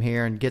up him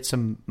here and get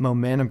some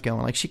momentum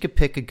going. Like, she could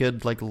pick a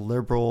good, like,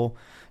 liberal,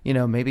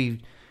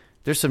 maybe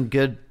there's some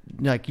good,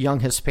 like, young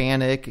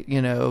Hispanic,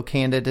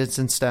 candidates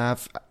and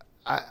stuff.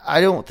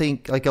 I don't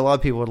think, like, a lot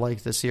of people would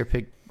like to see her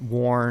pick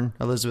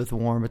Elizabeth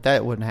Warren, but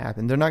that wouldn't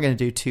happen. They're not going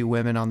to do two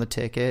women on the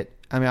ticket.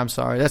 I mean, I'm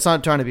sorry. That's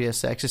not trying to be a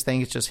sexist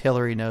thing. It's just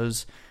Hillary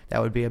knows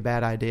that would be a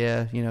bad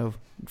idea.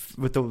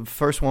 With the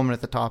first woman at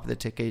the top of the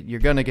ticket, you're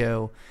going to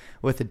go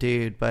with a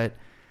dude. But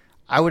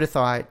I would have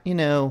thought,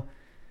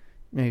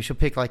 maybe she'll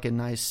pick like a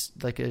nice,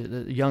 like a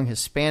young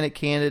Hispanic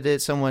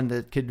candidate, someone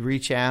that could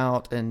reach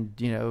out and,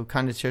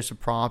 kind of share some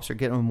props or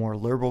get a more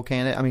liberal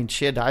candidate. I mean,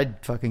 shit,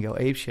 I'd fucking go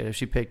ape shit if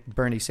she picked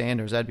Bernie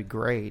Sanders. That'd be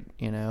great,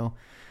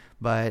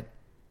 But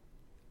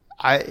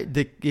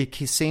it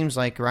seems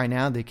like right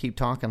now they keep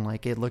talking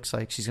like it looks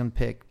like she's going to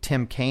pick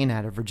Tim Kaine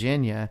out of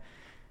Virginia.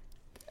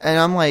 And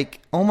I'm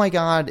like, oh my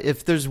God,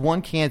 if there's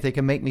one candidate that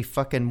can make me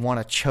fucking want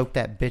to choke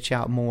that bitch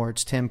out more,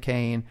 it's Tim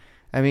Kaine.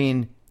 I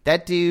mean,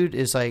 that dude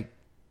is like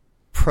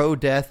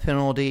pro-death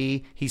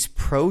penalty. He's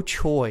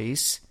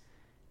pro-choice.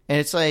 And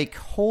it's like,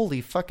 holy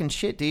fucking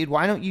shit, dude.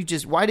 Why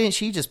didn't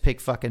she just pick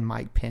fucking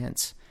Mike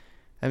Pence?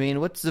 I mean,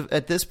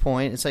 at this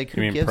point, it's like, who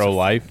You mean gives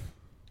pro-life?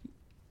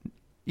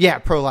 Yeah,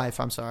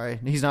 pro-life. I'm sorry.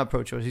 He's not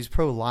pro-choice. He's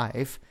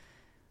pro-life.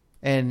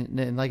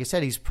 And like I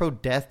said, he's pro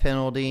death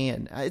penalty,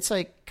 and it's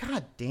like,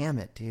 God damn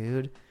it,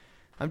 dude.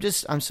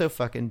 I'm so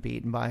fucking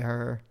beaten by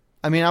her.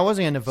 I mean, I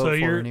wasn't going to vote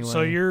for her anyway.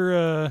 So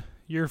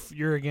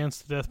you're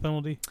against the death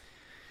penalty?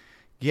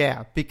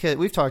 Yeah, because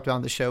we've talked about it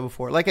on the show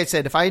before. Like I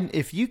said,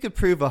 if you could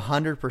prove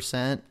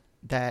 100%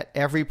 that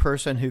every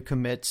person who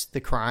commits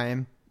the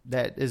crime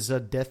that is a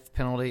death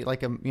penalty,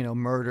 like a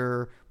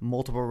murder,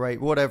 multiple rape,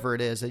 whatever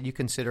it is that you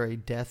consider a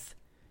death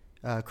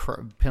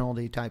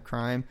penalty type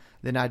crime,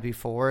 then I'd be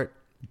for it.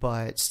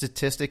 But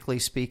statistically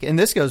speaking, and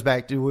this goes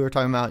back to, we were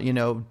talking about,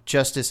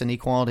 justice and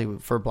equality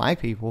for black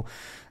people.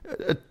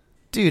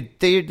 Dude,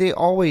 they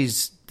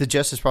always, the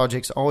Justice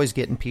Project's always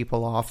getting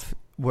people off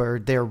where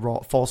they're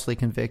falsely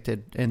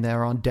convicted and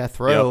they're on death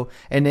row. Yep.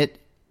 And it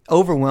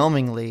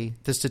overwhelmingly,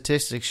 the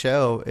statistics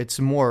show it's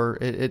more,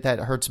 that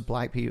hurts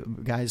black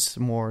guys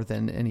more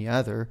than any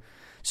other.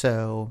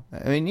 So,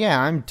 I mean,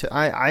 yeah,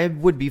 I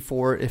would be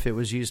for it if it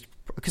was used,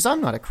 because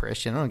I'm not a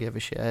Christian. I don't give a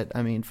shit.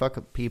 I mean,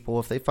 fuck people.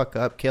 If they fuck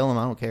up, kill them.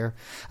 I don't care.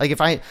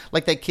 Like,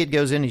 like that kid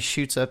goes in, he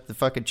shoots up the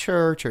fucking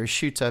church, or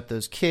shoots up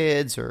those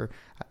kids, or,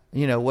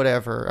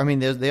 whatever. I mean,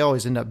 they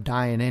always end up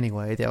dying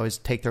anyway. They always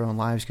take their own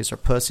lives because they're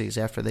pussies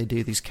after they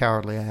do these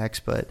cowardly acts.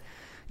 But,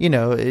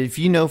 if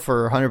you know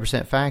for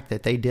 100% fact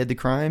that they did the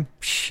crime,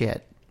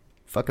 shit.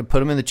 Fucking put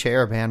them in the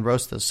chair, man.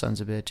 Roast those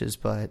sons of bitches.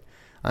 But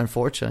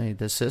unfortunately,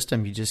 the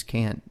system, you just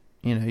can't,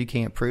 you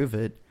can't prove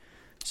it.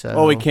 So,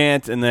 well, we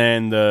can't. And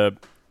then the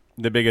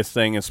biggest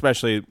thing,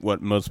 especially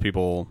what most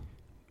people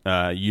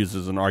use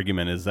as an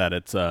argument, is that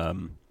it's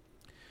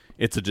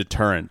a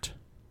deterrent.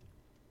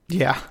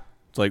 Yeah.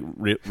 It's like,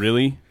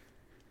 really?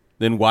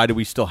 Then why do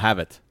we still have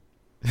it?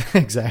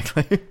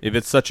 Exactly. If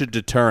it's such a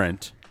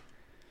deterrent,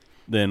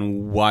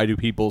 then why do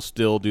people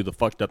still do the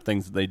fucked up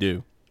things that they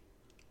do?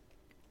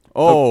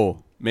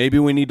 Oh, maybe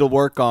we need to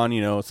work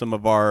on, some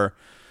of our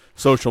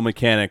social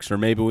mechanics, or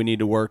maybe we need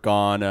to work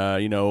on,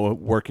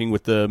 working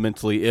with the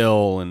mentally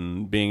ill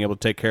and being able to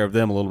take care of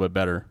them a little bit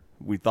better.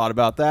 We thought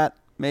about that,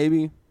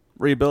 maybe.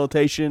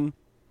 Rehabilitation.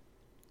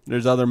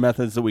 There's other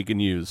methods that we can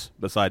use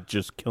besides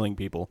just killing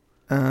people.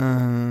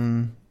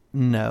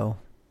 No.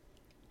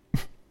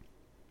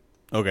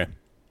 Okay.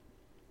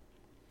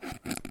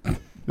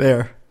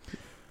 There.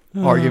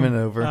 Argument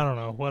over. I don't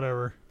know.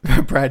 Whatever.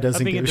 Brad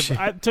doesn't give a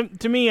shit.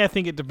 To me, I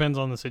think it depends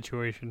on the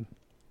situation.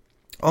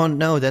 Oh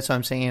no, that's what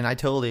I'm saying. I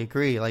totally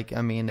agree. Like,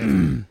 I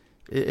mean,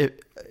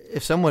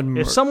 if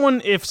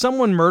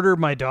someone murdered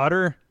my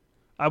daughter,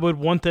 I would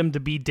want them to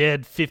be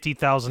dead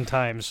 50,000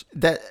 times.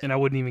 And I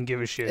wouldn't even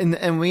give a shit. And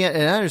I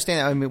understand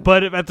that. I mean,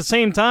 but at the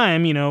same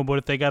time, what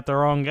if they got the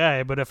wrong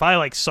guy? But if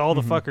I saw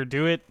the fucker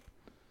do it,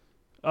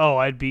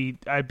 I'd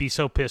be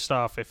so pissed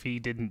off if he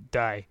didn't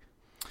die.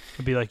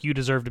 I'd be like, you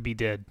deserve to be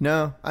dead.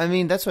 No, I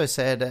mean, that's what I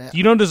said.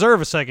 You don't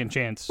deserve a second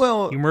chance.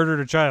 Well, you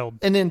murdered a child.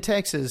 And in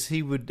Texas,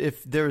 he would,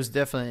 if there was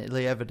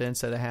definitely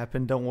evidence that it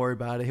happened, don't worry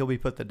about it. He'll be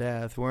put to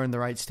death. We're in the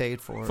right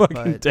state for it.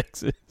 Fucking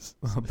Texas.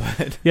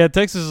 Yeah,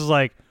 Texas is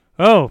like,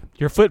 oh,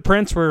 your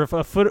footprints were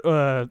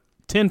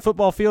 10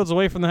 football fields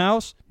away from the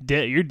house?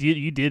 You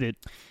did it.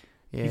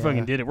 Yeah. You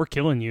fucking did it. We're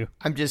killing you.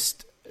 I'm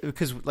just...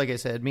 Because, like I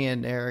said, me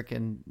and Eric,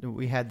 and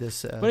we had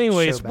this. But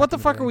anyways, what the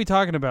fuck are we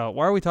talking about?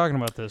 Why are we talking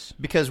about this?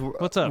 Because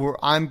what's up?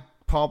 I'm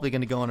probably going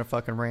to go on a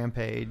fucking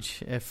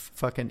rampage if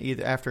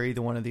after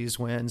either one of these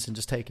wins and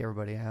just take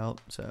everybody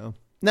out. So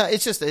no,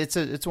 it's just it's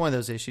one of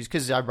those issues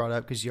because I brought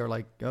up because you're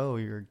like, oh,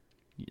 you're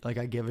like,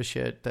 I give a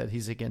shit that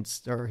he's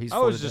against or he's. I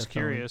was just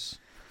curious.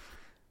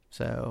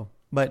 So.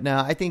 But no,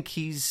 I think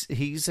he's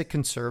a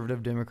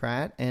conservative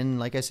Democrat, and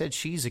like I said,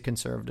 she's a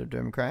conservative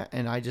Democrat,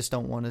 and I just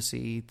don't want to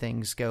see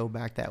things go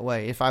back that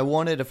way. If I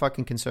wanted a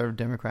fucking conservative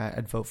Democrat,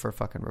 I'd vote for a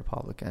fucking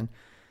Republican.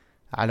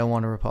 I don't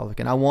want a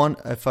Republican. I want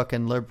a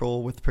fucking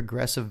liberal with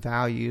progressive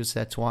values.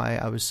 That's why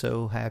I was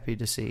so happy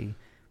to see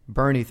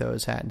Bernie throw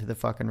his hat into the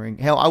fucking ring.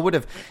 Hell, I would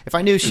have, if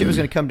I knew shit was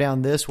going to come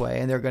down this way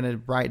and they're going to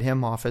write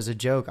him off as a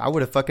joke, I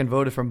would have fucking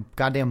voted for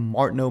goddamn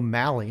Martin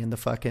O'Malley in the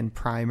fucking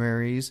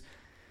primaries.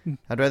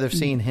 I'd rather have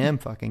seen him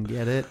fucking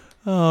get it.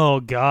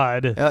 Oh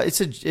God! It's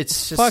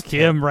just fuck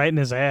him right in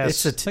his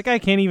ass. That guy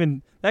can't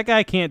even. That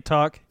guy can't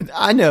talk.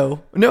 I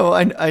know. No,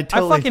 I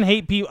totally. I fucking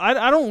hate people.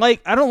 I don't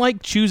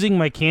like choosing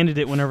my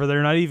candidate whenever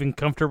they're not even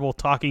comfortable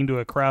talking to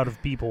a crowd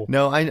of people.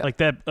 No, like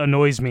that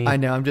annoys me. I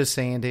know. I'm just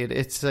saying, dude.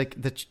 It's like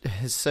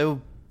it's so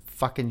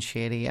fucking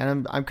shitty,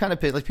 and I'm kind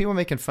of pissed. Like, people are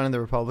making fun of the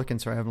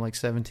Republicans for having like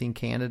 17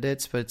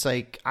 candidates, but it's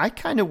like I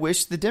kind of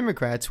wish the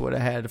Democrats would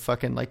have had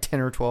fucking like 10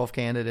 or 12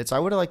 candidates. I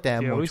would have liked to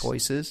have more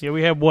choices. Yeah,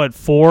 we had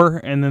 4,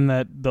 and then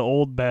the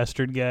old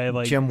bastard guy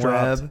like Jim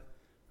Webb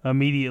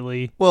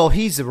immediately. Well,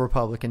 he's a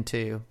Republican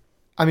too.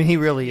 I mean, he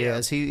really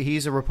is.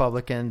 He's a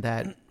Republican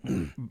that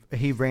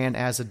he ran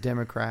as a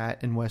Democrat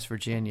in West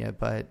Virginia,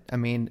 but I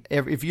mean,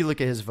 if you look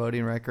at his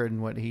voting record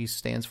and what he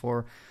stands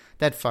for,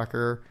 that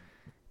fucker.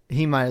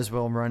 He might as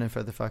well run in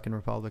for the fucking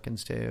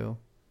Republicans too.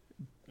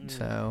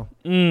 So.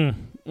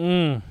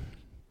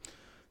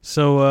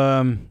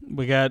 So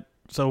we got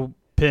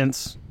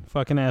Pence,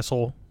 fucking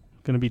asshole,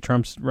 going to be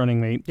Trump's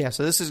running mate. Yeah,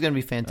 so this is going to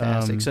be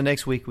fantastic. So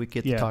next week we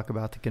get to talk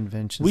about the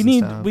conventions.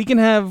 We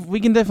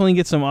can definitely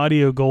get some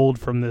audio gold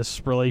from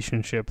this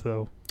relationship,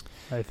 though.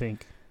 I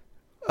think.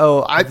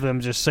 Of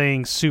them just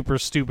saying super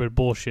stupid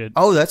bullshit.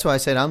 Oh, that's why I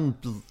said I'm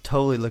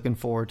totally looking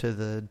forward to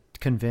the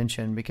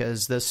convention,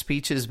 because the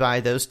speeches by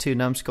those two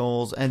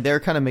numbskulls, and they're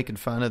kind of making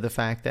fun of the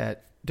fact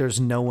that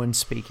there's no one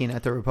speaking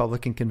at the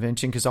Republican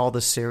convention because all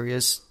the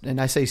serious, and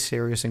I say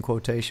serious in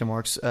quotation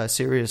marks,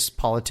 serious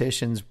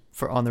politicians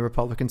on the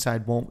Republican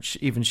side won't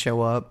even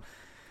show up.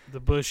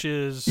 The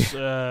Bushes,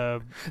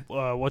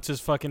 what's his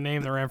fucking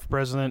name that ran for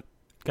president?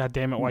 God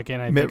damn it, why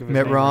can't I think of his name?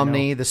 Mitt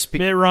Romney.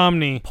 Mitt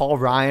Romney. Paul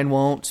Ryan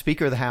won't.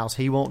 Speaker of the House,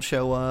 he won't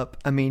show up.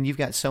 I mean, you've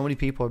got so many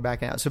people are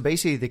backing out. So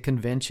basically the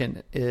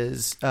convention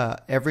is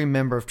every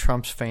member of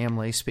Trump's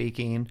family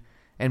speaking.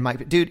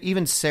 And dude,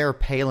 even Sarah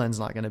Palin's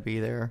not going to be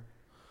there.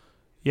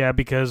 Yeah,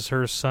 because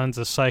her son's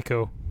a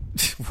psycho.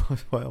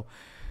 Well,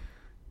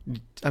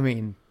 I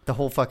mean, the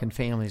whole fucking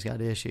family's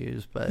got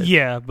issues, but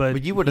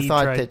but you would have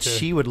thought that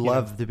she would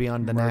love to be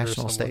on the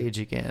national stage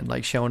again,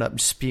 like showing up and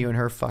spewing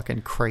her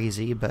fucking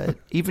crazy. But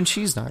even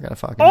she's not gonna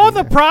fucking. Oh,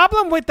 the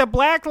problem with the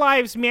Black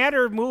Lives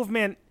Matter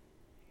movement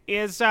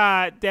is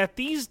that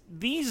these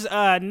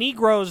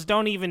Negroes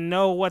don't even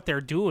know what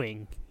they're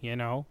doing. You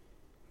know,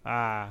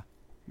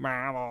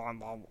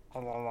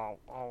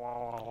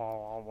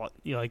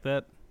 you like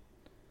that?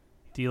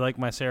 Do you like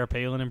my Sarah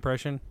Palin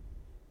impression?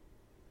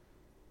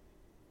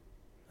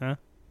 Huh?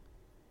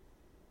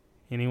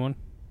 Anyone?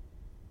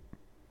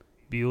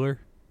 Bueller?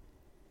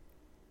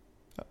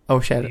 I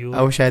wish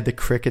I had the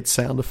cricket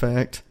sound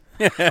effect.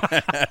 Yeah,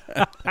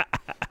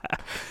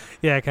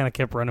 I kind of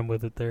kept running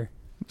with it there.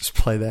 Just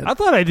play that. I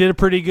thought I did a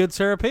pretty good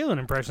Sarah Palin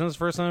impression. It's the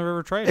first time I've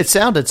ever tried it. It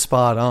sounded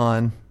spot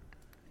on.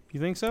 You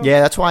think so?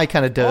 Yeah, that's why I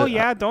kind of do. Oh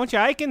yeah, don't you?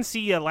 I can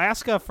see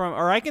Alaska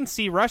I can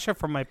see Russia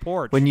from my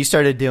porch. When you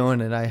started doing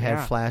it, I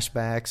had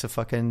flashbacks of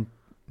fucking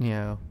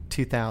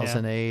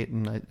 2008,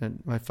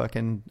 and my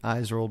fucking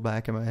eyes rolled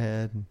back in my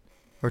head.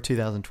 Or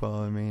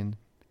 2012, I mean.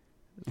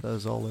 That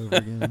was all over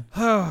again.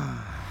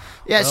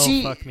 Yeah,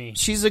 fuck me.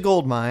 She's a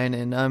gold mine,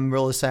 and I'm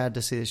really sad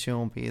to see that she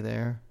won't be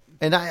there.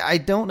 And I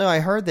don't know. I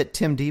heard that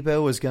Tim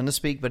Tebow was going to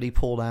speak, but he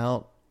pulled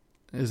out.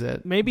 Is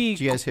that maybe? Did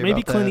you guys hear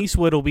maybe about Clint that?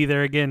 Eastwood will be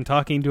there again,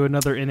 talking to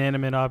another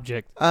inanimate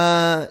object.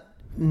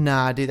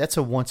 Nah, dude, that's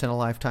a once in a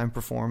lifetime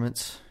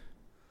performance.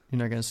 You're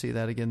not going to see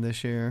that again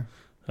this year.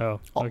 Oh,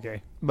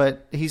 okay.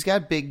 But he's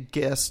got big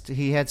guests.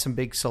 He had some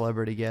big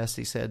celebrity guests.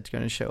 He said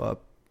going to show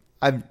up.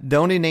 The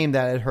only name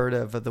that I'd heard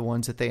of the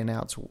ones that they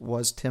announced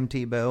was Tim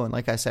Tebow, and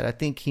like I said, I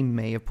think he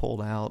may have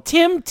pulled out.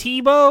 Tim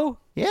Tebow?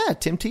 Yeah,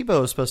 Tim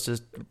Tebow was supposed to.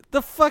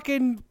 The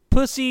fucking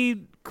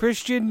pussy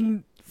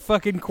Christian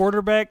fucking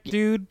quarterback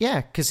dude.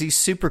 Yeah, because he's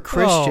super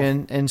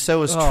Christian, and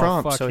so is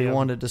Trump. So he him.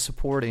 wanted to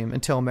support him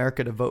and tell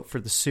America to vote for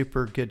the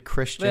super good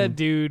Christian.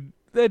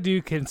 That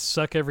dude can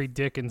suck every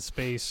dick in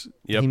space.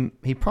 Yep.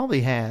 He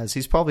probably has.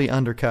 He's probably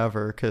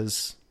undercover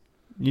because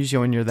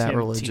usually when you're that Tim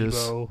religious.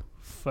 Tebow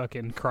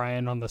fucking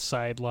crying on the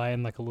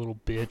sideline like a little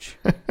bitch.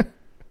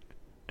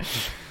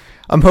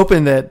 I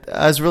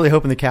was really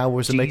hoping the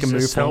Cowboys would make a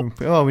move for him.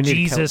 Oh, we need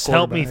Jesus, a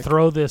help me quarterback.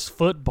 throw this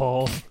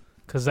football.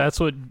 Because that's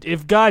what,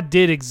 if God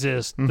did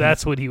exist,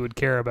 that's what he would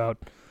care about.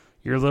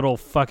 Your little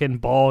fucking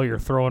ball you're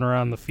throwing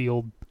around the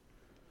field.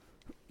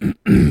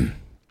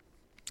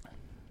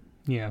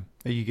 Yeah.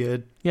 Are you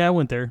good? Yeah, I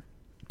went there.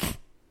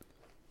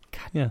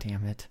 God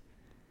damn it.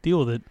 Deal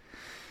with it.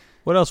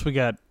 What else we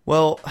got?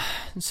 Well,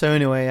 so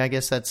anyway, I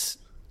guess that's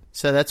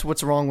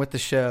what's wrong with the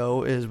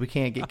show is we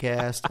can't get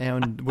cast,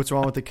 and what's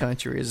wrong with the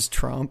country is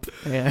Trump.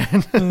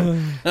 And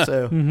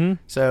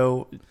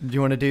so do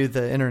you want to do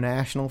the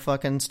international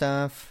fucking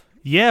stuff?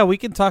 Yeah, we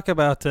can talk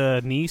about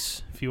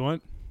Nice if you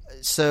want.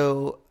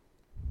 So,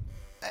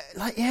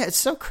 it's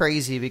so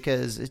crazy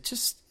because it's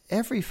just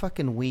every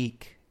fucking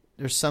week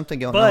there's something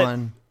going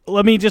on.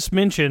 Let me just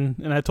mention,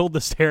 and I told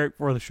this to Eric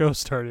before the show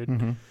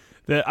started,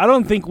 that I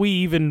don't think we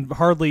even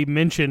hardly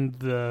mentioned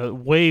the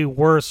way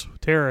worse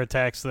terror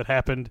attacks that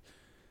happened.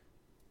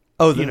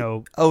 A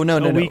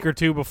week or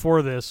two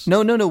before this.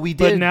 No, we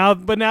did.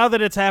 But now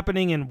that it's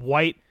happening in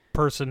White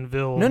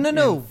Personville,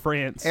 in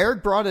France.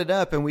 Eric brought it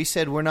up, and we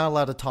said we're not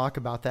allowed to talk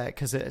about that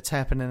because it's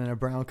happening in a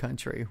brown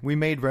country. We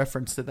made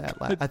reference to that,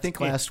 I think,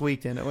 last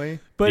week, didn't we?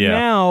 But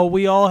now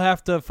we all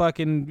have to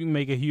fucking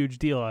make a huge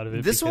deal out of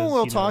it. This one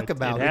we'll talk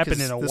about. It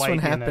happened in a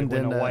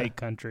white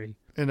country.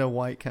 In a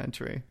white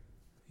country.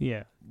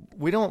 Yeah.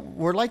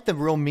 We're like the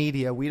real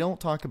media. We don't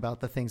talk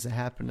about the things that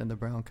happen in the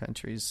brown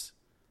countries.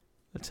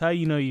 That's how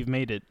you know you've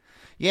made it.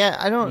 Yeah,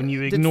 I don't. When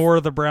you ignore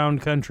the brown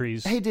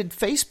countries. Hey, did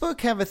Facebook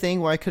have a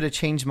thing where I could have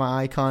changed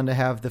my icon to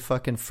have the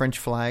fucking French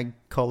flag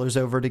colors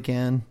over it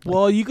again?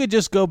 Well, you could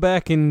just go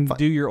back and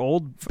do your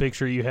old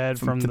picture you had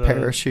from the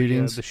Paris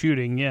shootings. The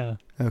shooting, yeah.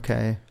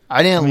 Okay,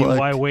 I didn't look.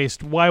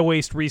 Why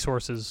waste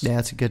resources? Yeah,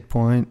 that's a good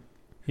point.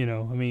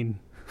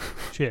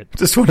 Shit.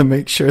 Just want to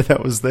make sure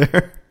that was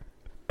there.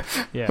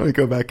 Yeah. I'm going to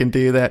go back and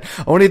do that.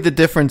 Only the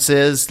difference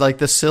is, like,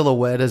 the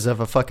silhouette is of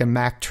a fucking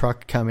Mack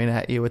truck coming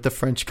at you with the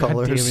French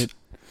colors. God damn it.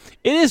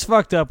 It is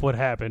fucked up what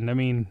happened. I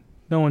mean,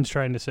 no one's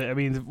trying to say. I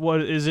mean,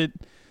 what is it?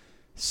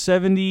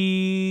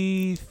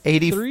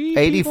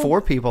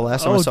 84 people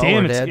last time I saw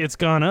were dead. It's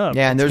gone up.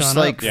 Yeah, and there's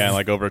like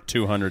like over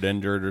 200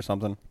 injured or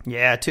something.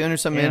 Yeah, 200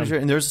 something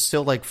injured, and there's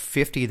still like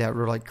 50 that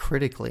were like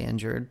critically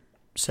injured.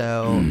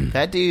 So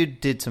that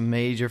dude did some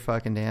major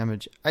fucking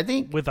damage. I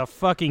think with a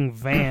fucking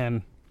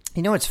van.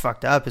 You know what's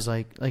fucked up is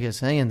like I was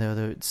saying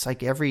though, it's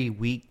like every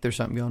week there's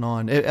something going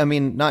on. I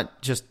mean,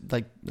 not just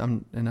like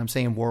I'm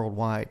saying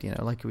worldwide. You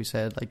know, like we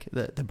said, like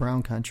the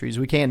brown countries.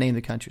 We can't name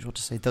the countries. We'll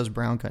just say those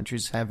brown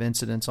countries have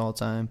incidents all the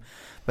time.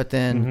 But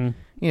then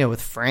you know, with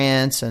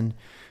France and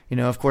you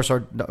know, of course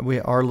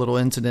our little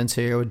incidents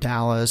here with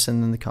Dallas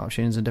and then the cop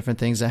shootings and different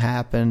things that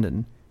happened,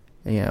 and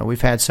you know, we've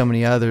had so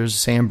many others,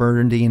 San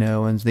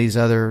Bernardino and these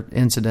other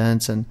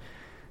incidents, and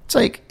it's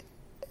like.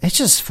 It's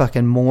just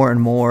fucking more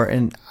and more.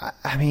 And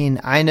I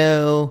mean, I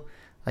know,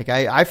 like,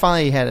 I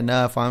finally had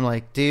enough. I'm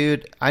like,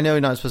 dude, I know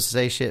you're not supposed to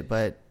say shit,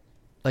 but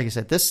like I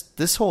said,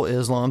 this whole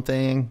Islam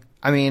thing,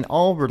 I mean,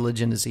 all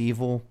religion is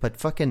evil, but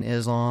fucking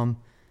Islam.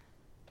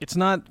 It's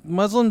not,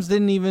 Muslims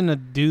didn't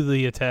even do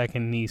the attack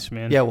in Nice,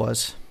 man. Yeah, it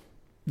was.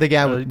 The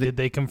guy did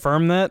they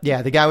confirm that?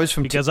 Yeah, the guy was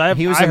from because I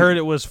heard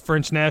it was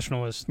French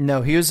nationalist.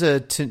 No, he was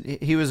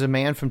a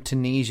man from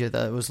Tunisia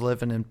that was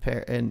living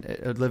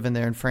living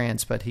there in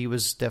France, but he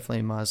was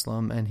definitely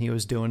Muslim and he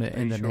was doing it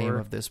in the name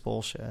of this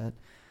bullshit.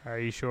 Are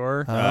you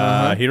sure?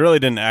 He really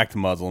didn't act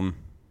Muslim.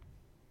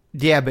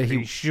 Yeah, but Are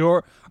you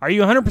sure? Are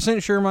you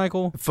 100% sure,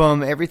 Michael?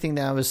 From everything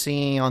that I was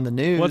seeing on the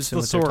news, what's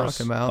the source?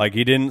 Talking about. Like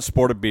he didn't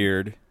sport a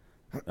beard.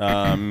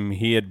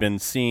 He had been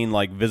seen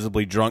like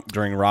visibly drunk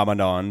during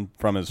Ramadan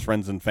from his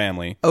friends and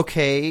family.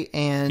 Okay,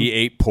 and he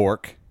ate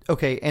pork.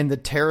 Okay, and the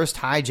terrorist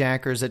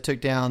hijackers that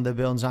took down the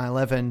buildings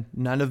 9/11,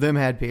 none of them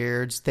had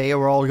beards. They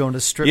were all going to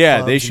strip clubs.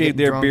 Yeah, they shaved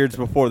their drunk. beards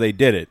before they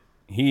did it.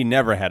 He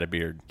never had a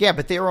beard. Yeah,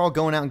 but they were all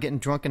going out and getting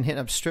drunk and hitting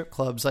up strip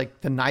clubs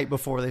like the night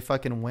before they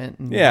fucking went.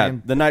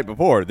 And the night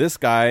before. This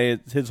guy,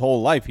 his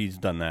whole life, he's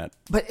done that.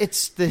 But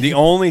it's the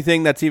only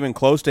thing that's even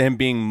close to him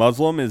being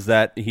Muslim is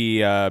that he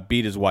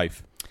beat his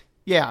wife.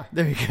 Yeah,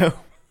 there you go.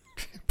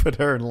 Put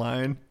her in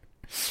line.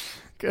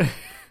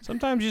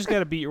 Sometimes you just got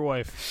to beat your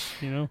wife,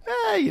 you know?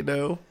 You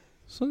know.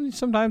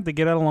 Sometimes to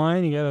get out of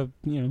line, you got to,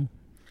 you know,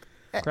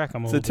 crack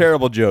them a little It's a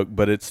terrible joke,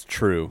 but it's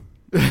true.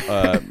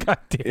 God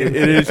damn it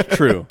is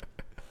true.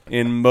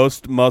 In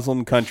most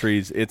Muslim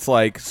countries, it's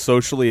like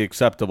socially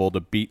acceptable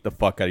to beat the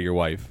fuck out of your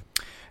wife.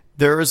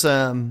 There was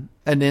an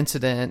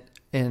incident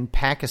in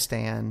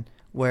Pakistan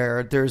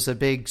where there's a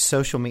big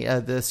social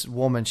media. This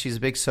woman, she's a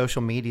big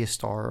social media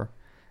star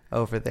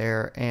over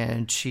there,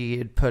 and she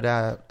had put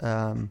out.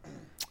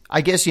 I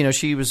guess you know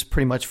she was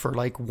pretty much for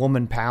like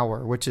woman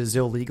power, which is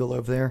illegal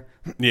over there.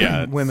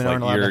 Yeah, women like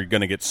aren't allowed. You're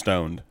gonna get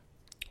stoned.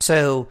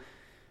 So.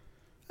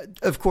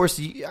 Of course,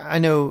 I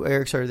know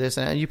Eric's heard of this,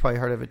 and you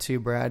probably heard of it too,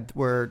 Brad,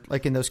 where,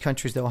 like, in those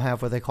countries, they'll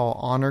have what they call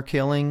honor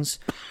killings,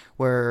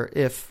 where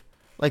if,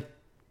 like,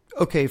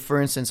 okay,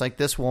 for instance, like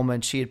this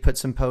woman, she had put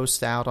some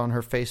posts out on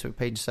her Facebook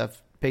page and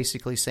stuff,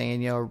 basically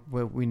saying, you know,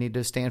 we need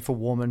to stand for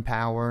woman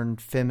power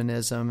and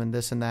feminism and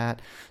this and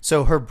that.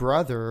 So her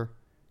brother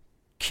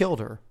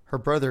killed her. Her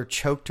brother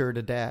choked her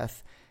to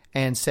death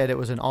and said it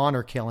was an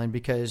honor killing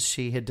because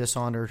she had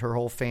dishonored her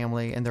whole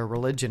family and their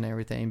religion and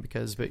everything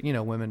but you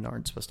know, women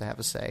aren't supposed to have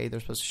a say.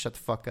 They're supposed to shut the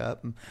fuck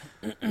up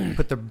and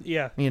put their,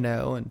 you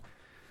know, and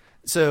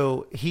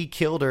so he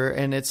killed her,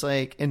 and it's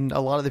like, and a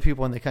lot of the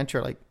people in the country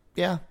are like,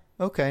 yeah,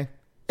 okay.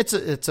 It's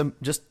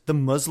just the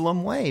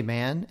Muslim way,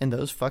 man, in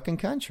those fucking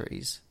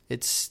countries.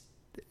 It's,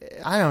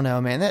 I don't know,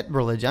 man, that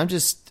religion,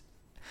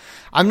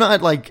 I'm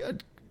not like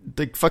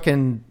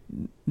fucking,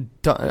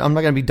 I'm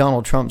not going to be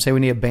Donald Trump and say we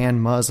need to ban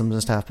Muslims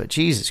and stuff, but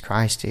Jesus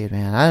Christ, dude,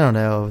 man, I don't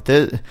know.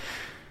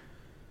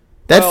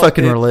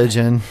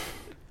 Religion.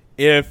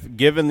 If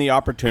given the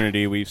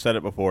opportunity, we've said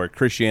it before,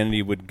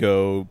 Christianity would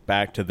go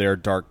back to their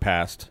dark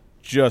past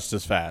just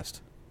as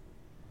fast.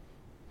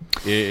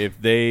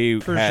 If they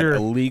had a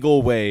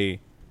legal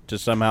way to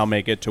somehow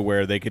make it to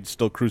where they could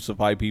still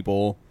crucify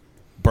people,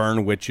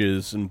 burn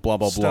witches, and blah,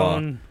 blah,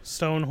 blah.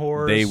 Stone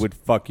whores. They would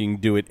fucking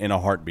do it in a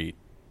heartbeat.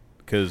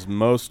 Because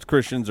most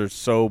Christians are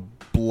so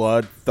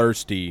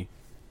bloodthirsty,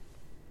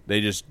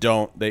 they just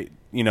don't. They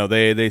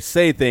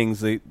say things.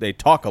 They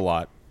talk a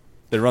lot.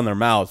 They run their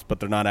mouths, but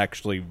they're not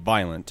actually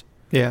violent.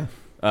 Yeah.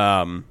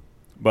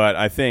 But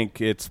I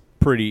think it's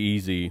pretty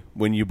easy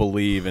when you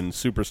believe in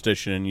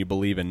superstition and you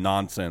believe in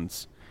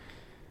nonsense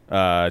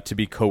to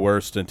be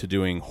coerced into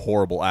doing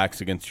horrible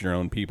acts against your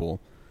own people.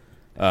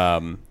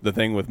 The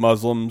thing with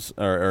Muslims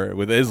or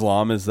with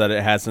Islam is that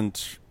it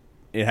hasn't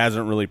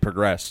really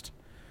progressed.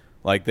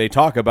 Like they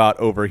talk about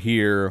over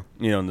here,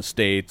 you know, in the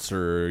States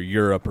or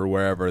Europe or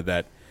wherever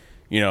that,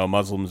 you know,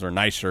 Muslims are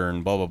nicer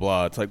and blah, blah,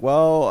 blah. It's like,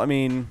 well, I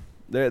mean,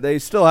 they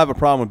still have a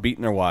problem with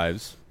beating their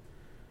wives.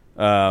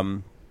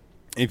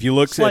 If you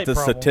look at the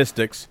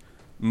statistics,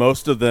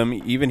 most of them,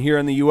 even here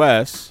in the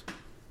U.S.,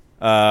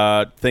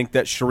 think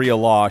that Sharia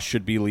law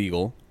should be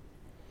legal.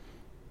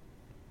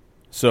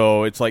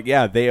 So it's like,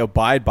 yeah, they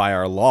abide by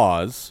our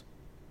laws,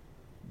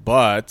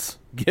 but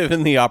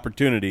given the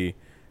opportunity,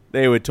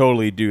 they would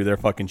totally do their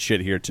fucking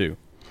shit here too.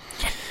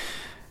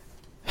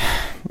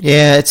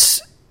 Yeah,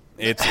 it's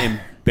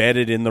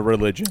embedded in the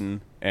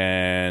religion,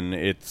 and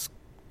it's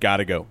got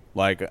to go.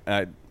 Like,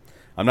 I'm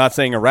not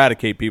saying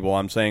eradicate people.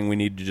 I'm saying we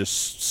need to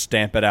just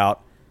stamp it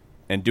out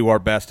and do our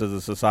best as a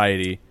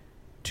society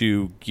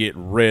to get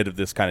rid of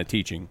this kind of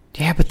teaching.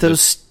 Yeah, but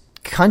those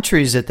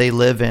countries that they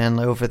live in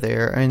over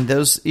there, and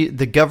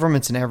the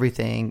governments and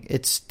everything,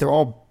 they're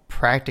all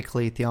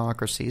practically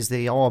theocracies.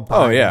 They all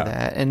abide by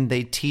that, and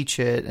they teach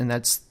it, and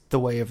that's the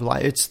way of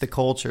life. It's the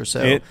culture.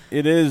 So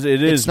it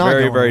is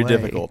very, very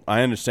difficult.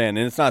 I understand,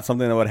 and it's not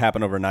something that would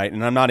happen overnight.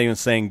 And I'm not even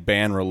saying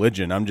ban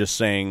religion. I'm just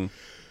saying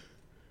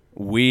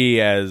we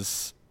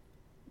as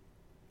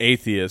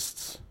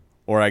atheists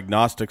or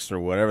agnostics or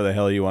whatever the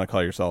hell you want to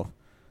call yourself,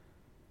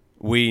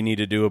 we need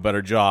to do a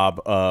better job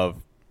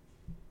of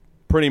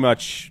pretty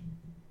much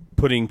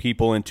putting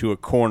people into a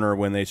corner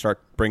when they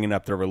start bringing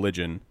up their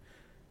religion,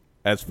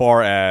 as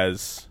far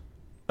as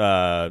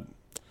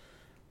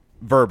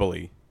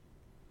verbally.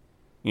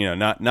 You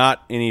know,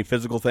 not any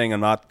physical thing. I'm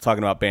not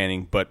talking about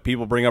banning, but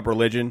people bring up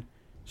religion,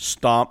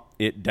 stomp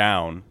it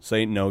down.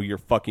 Say, no, you're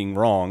fucking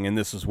wrong, and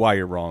this is why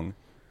you're wrong.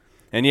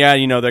 And yeah,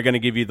 you know, they're going to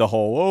give you the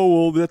whole, oh,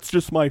 well, that's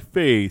just my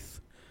faith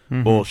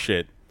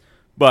bullshit.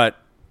 But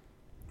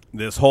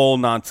this whole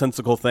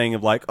nonsensical thing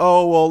of like,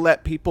 oh, well,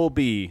 let people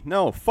be.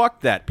 No,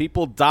 fuck that.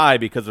 People die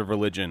because of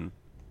religion.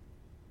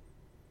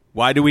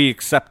 Why do we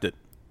accept it?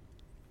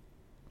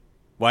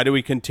 Why do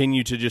we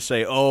continue to just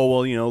say, oh,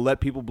 well, you know,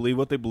 let people believe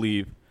what they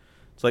believe?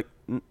 It's like,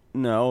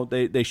 no,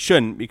 they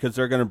shouldn't, because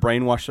they're going to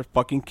brainwash their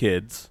fucking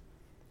kids.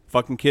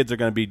 Fucking kids are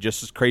going to be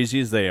just as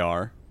crazy as they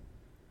are.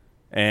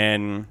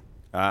 And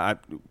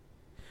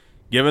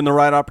given the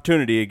right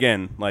opportunity,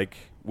 again, like,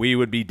 we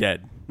would be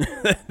dead.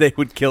 They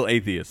would kill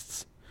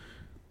atheists.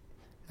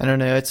 I don't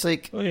know. It's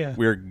like,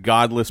 we're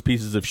godless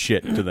pieces of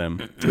shit to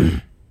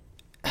them.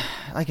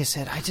 Like I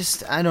said,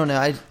 I don't know.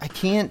 I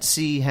can't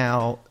see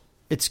how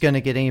it's going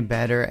to get any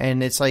better.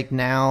 And it's like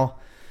now,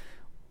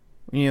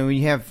 you know,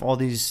 you have all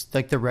these,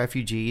 like the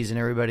refugees and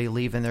everybody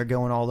leaving, they're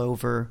going all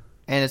over.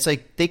 And it's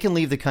like they can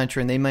leave the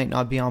country and they might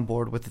not be on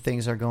board with the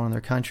things that are going on in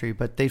their country,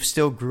 but they've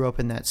still grew up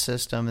in that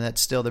system, and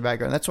that's still their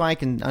background. That's why I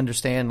can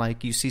understand,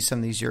 like, you see some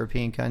of these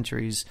European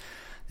countries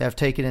that have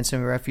taken in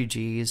some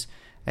refugees,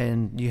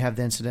 and you have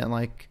the incident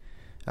like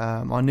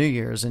on New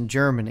Year's in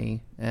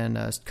Germany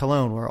and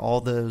Cologne, where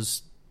all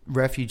those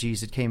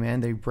refugees that came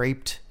in, they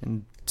raped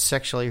and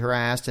sexually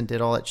harassed and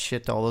did all that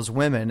shit to all those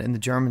women, and the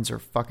Germans are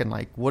fucking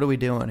like, what are we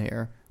doing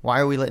here? Why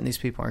are we letting these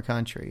people in our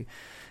country?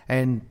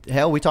 And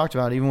hell, we talked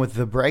about it, even with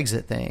the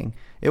Brexit thing,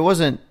 it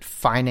wasn't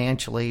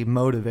financially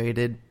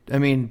motivated. I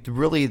mean,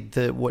 really,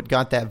 what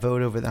got that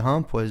vote over the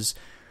hump was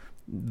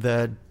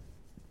the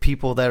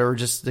people that are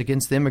just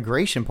against the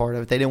immigration part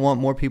of it. They didn't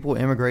want more people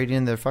immigrating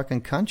in their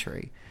fucking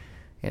country,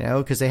 you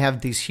know, because they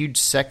have these huge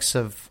sects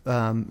of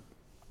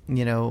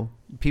you know,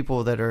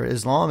 people that are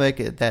Islamic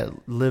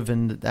that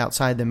live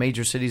outside the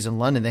major cities in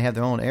London. They have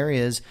their own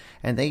areas,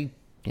 and they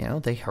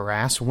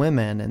harass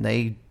women, and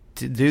they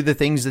do the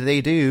things that they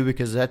do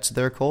because that's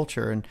their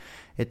culture, and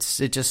it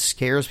just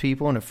scares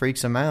people and it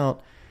freaks them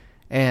out.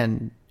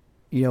 And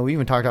you know, we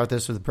even talked about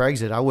this with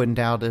Brexit. I wouldn't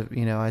doubt if,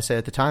 you know, I said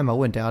at the time, I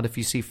wouldn't doubt if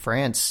you see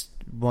France,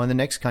 one of the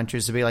next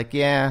countries, to be like,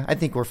 yeah, I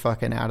think we're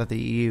fucking out of the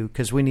EU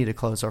because we need to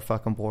close our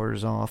fucking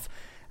borders off.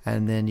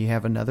 And then you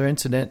have another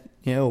incident,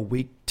 you know,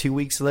 2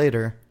 weeks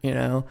later, you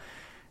know.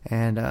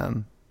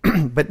 And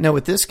but no,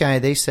 with this guy,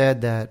 they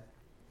said that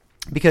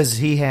because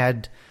he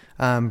had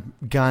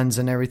guns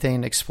and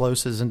everything,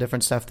 explosives and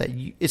different stuff, that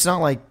it's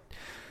not like,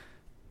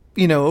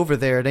 you know, over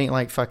there, it ain't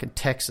like fucking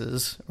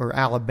Texas or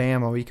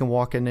Alabama where you can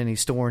walk in any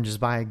store and just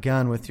buy a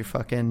gun with your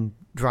fucking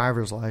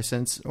driver's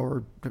license,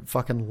 or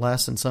fucking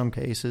less in some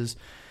cases.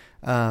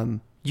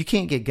 You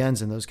can't get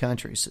guns in those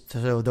countries.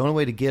 So the only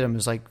way to get them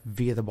is like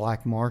via the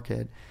black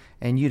market,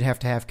 and you'd have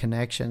to have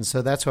connections.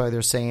 So that's why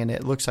they're saying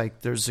it looks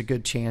like there's a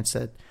good chance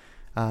that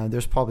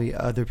there's probably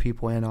other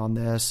people in on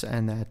this,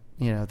 and that,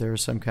 you know,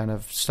 there's some kind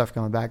of stuff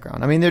going on in the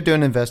background. I mean, they're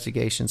doing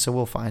investigations, so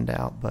we'll find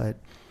out, but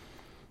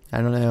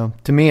I don't know.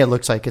 To me, it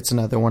looks like it's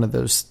another one of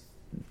those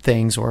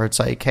things where it's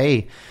like,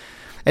 hey,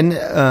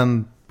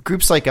 and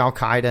groups like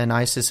Al-Qaeda and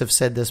ISIS have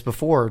said this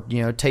before,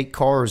 you know, take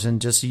cars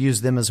and just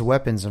use them as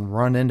weapons and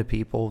run into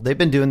people. They've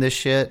been doing this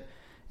shit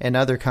in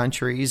other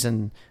countries,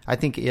 and I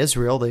think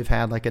Israel, they've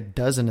had like a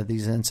dozen of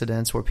these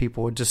incidents where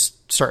people would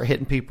just start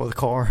hitting people with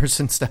cars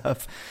and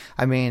stuff.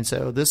 I mean,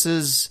 so this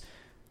is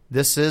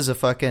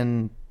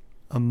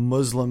a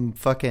Muslim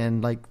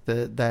fucking, like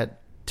that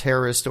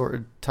terrorist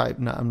or type.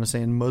 No, I'm not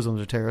saying Muslims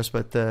are terrorists,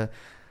 but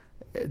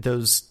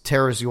those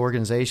terrorist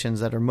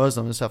organizations that are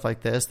Muslim and stuff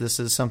like this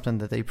is something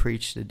that they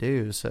preach to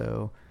do.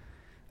 So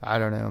I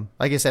don't know.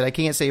 Like I said, I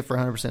can't say for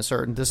 100%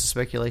 certain. This is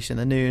speculation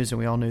in the news, and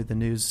we all knew the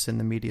news and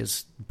the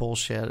media's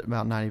bullshit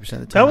about 90% of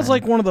the time. That was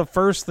like one of the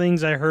first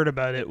things I heard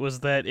about it,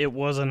 was that it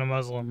wasn't a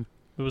Muslim.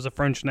 It was a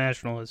French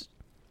nationalist.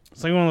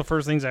 It's like one of the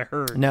first things I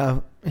heard.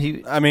 No,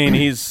 I mean,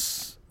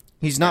 he's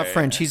not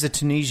French. He's a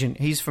Tunisian.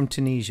 He's from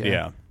Tunisia.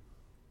 Yeah.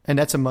 and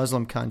that's a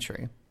Muslim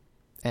country.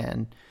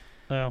 And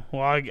Oh,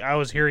 well, I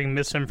was hearing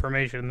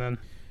misinformation then.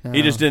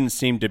 He just didn't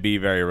seem to be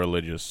very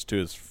religious to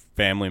his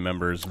family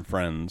members and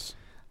friends.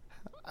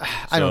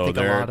 I don't think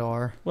a lot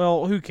are.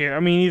 Well, who cares? I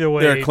mean, either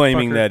way, They're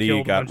claiming fucker that he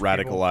killed a got bunch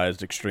of people.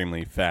 radicalized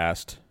extremely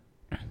fast,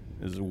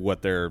 is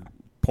what they're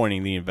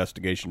pointing the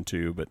investigation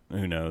to, but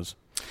who knows?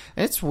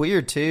 And it's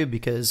weird, too,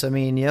 because, I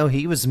mean,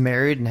 he was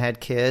married and had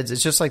kids.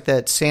 It's just like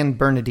that San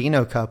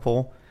Bernardino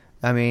couple.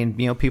 I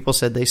mean, people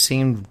said they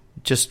seemed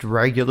just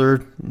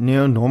regular,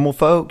 normal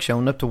folk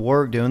showing up to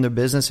work, doing their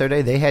business every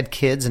day. They had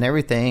kids and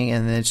everything,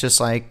 and it's just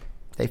like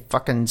they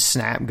fucking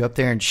snap and go up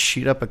there and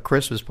shoot up a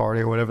Christmas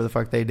party or whatever the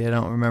fuck they did. I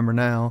don't remember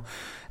now.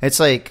 It's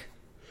like,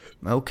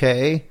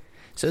 okay.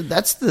 So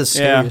that's the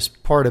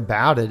scariest part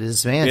about it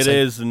is, man. It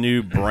is a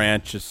new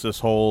branch. It's this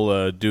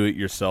whole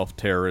do-it-yourself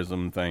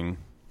terrorism thing.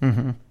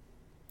 Mm-hmm.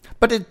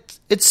 But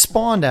it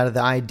spawned out of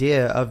the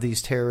idea of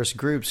these terrorist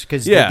groups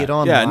because they get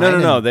online. Yeah,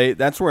 no.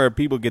 That's where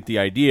people get the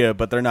idea,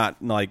 but they're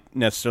not like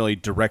necessarily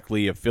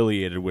directly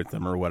affiliated with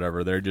them or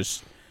whatever. They're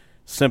just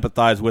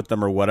sympathize with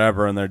them or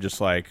whatever, and they're just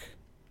like,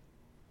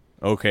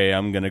 okay,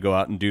 I'm going to go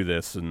out and do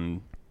this.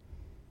 And,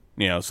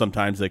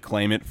 sometimes they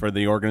claim it for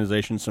the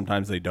organization,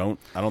 sometimes they don't.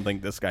 I don't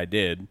think this guy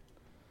did.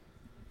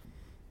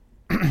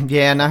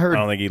 Yeah, and I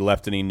don't think he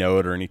left any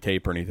note or any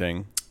tape or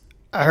anything.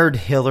 I heard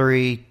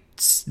Hillary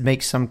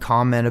make some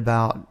comment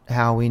about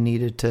how we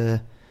needed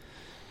to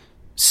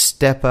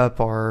step up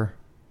our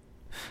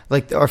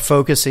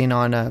focusing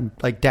on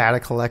data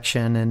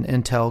collection and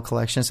intel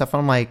collection and stuff.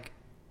 And I'm like,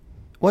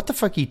 what the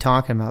fuck are you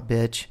talking about,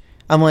 bitch?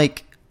 I'm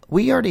like,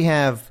 we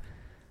got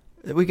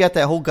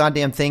that whole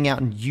goddamn thing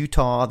out in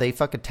Utah. They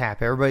fucking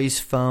tap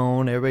everybody's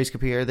phone, everybody's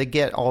computer. They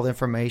get all the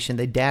information.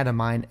 They data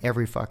mine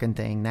every fucking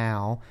thing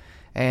now.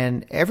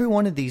 And every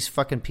one of these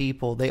fucking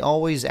people, they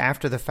always,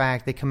 after the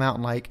fact, they come out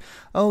and like,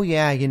 oh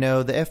yeah, the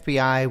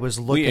FBI was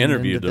looking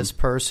into this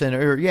person.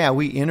 Or yeah,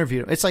 we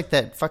interviewed him. It's like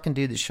that fucking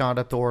dude that shot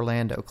up the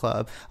Orlando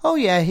club. Oh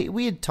yeah,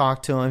 we had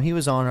talked to him. He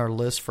was on our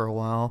list for a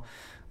while.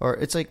 Or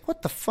it's like,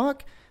 what the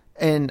fuck?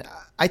 And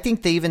I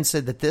think they even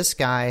said that this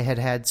guy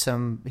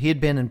he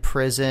had been in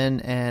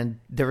prison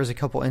and there was a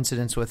couple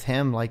incidents with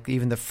him. Like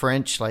even the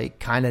French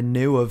kind of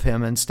knew of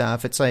him and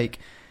stuff. It's like,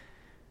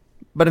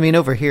 but I mean,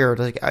 over here,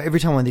 like every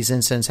time one of these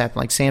incidents happen,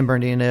 like San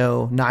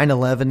Bernardino,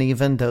 9/11,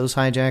 even those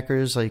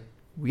hijackers,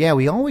 yeah,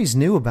 we always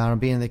knew about them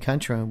being in the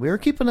country. We were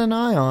keeping an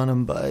eye on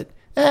them, but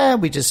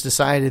we just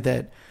decided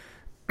that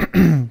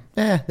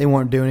they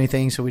weren't doing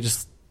anything, so we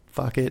just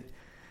fuck it.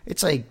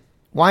 It's like,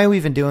 why are we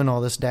even doing all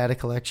this data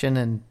collection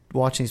and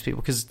watching these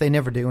people? Because they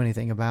never do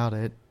anything about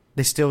it.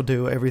 They still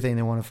do everything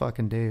they want to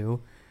fucking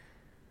do.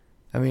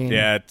 I mean,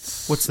 yeah,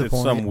 what's the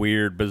point? Some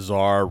weird,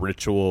 bizarre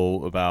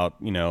ritual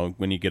about,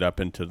 when you get up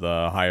into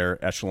the higher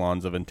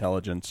echelons of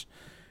intelligence.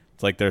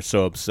 It's like they're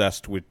so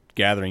obsessed with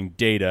gathering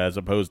data as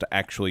opposed to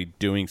actually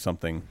doing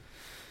something.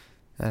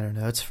 I don't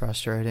know. It's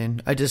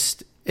frustrating.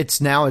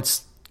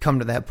 It's come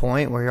to that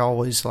point where you're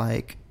always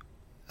like,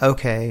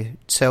 okay,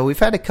 so we've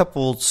had a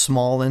couple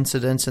small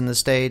incidents in the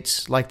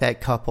States, like that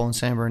couple in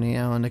San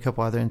Bernardino and a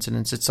couple other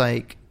incidents. It's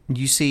like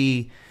you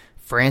see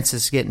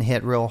Francis getting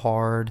hit real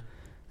hard.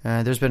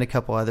 There's been a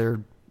couple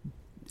other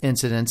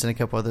incidents in a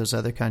couple of those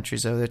other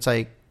countries. So it's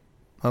like,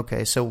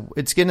 okay, so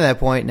it's getting to that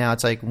point now.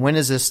 It's like, when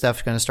is this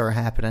stuff going to start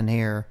happening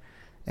here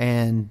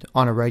and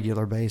on a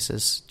regular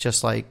basis?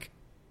 Just like,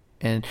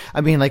 and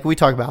I mean, like we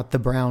talk about the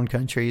brown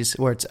countries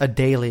where it's a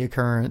daily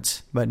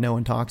occurrence, but no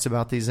one talks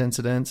about these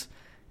incidents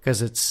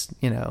because it's,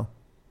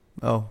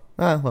 well.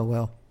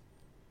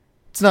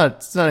 It's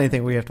not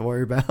anything we have to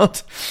worry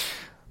about.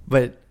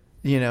 But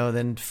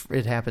then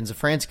it happens in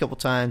France a couple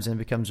times and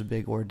it becomes a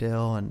big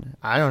ordeal. And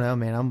I don't know,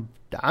 man.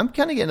 I'm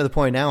kind of getting to the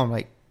point now. I'm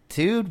like,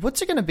 dude,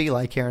 what's it going to be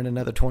like here in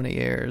another 20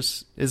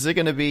 years? Is it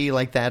going to be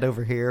like that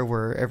over here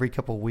where every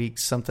couple of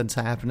weeks something's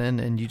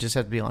happening and you just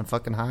have to be on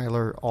fucking high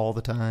alert all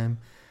the time?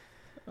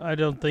 I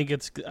don't think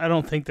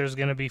there's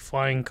going to be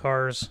flying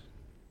cars.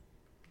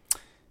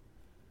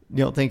 You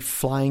don't think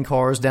flying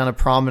cars down a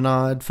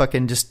promenade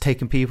fucking just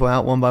taking people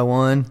out one by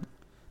one?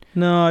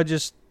 No,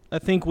 I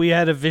think we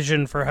had a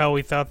vision for how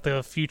we thought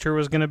the future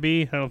was going to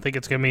be. I don't think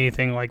it's going to be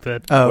anything like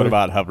that. Oh, what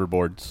about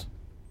hoverboards?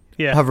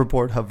 Yeah.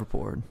 Hoverboard.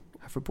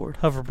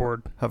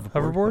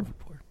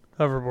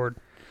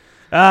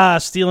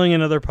 Stealing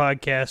another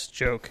podcast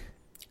joke.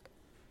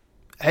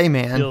 Hey,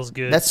 man. Feels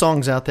good. That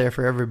song's out there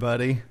for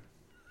everybody.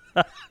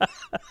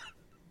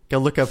 Go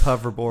look up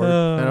Hoverboard.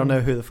 I don't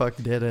know who the fuck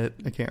did it.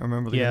 I can't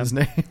remember the guy's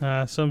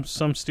name.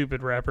 Some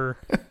stupid rapper.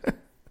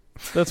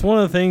 That's one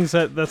of the things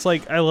that's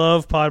like, I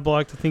love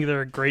Podblock. I think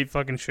they're a great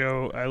fucking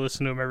show. I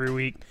listen to them every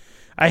week.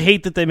 I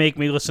hate that they make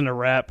me listen to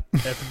rap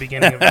at the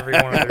beginning of every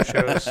one of their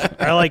shows.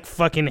 I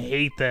fucking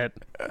hate that.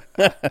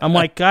 I'm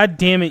like, God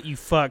damn it, you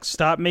fuck.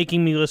 Stop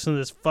making me listen to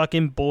this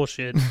fucking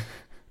bullshit.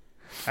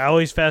 I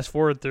always fast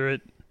forward through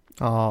it.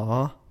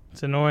 Aww.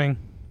 It's annoying.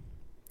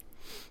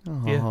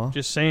 Aww. Yeah,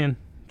 just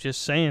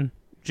saying.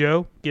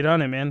 Joe, get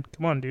on it, man.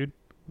 Come on, dude.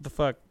 What the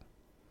fuck?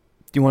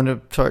 Do you want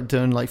to start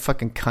doing like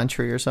fucking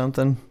country or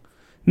something?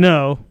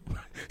 No.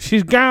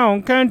 She's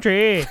gone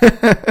country.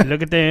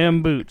 Look at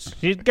them boots.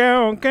 She's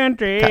gone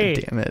country.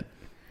 God damn it.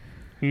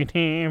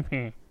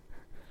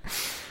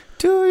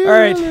 Do you All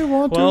right. really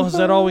want Well, to is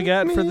that all we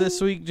got hug for me? this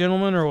week,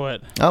 gentlemen, or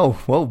what? Oh,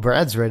 whoa,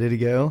 Brad's ready to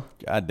go.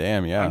 God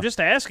damn, yeah. I'm just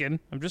asking.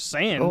 I'm just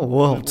saying. Oh,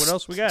 well. What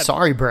else we got?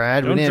 Sorry,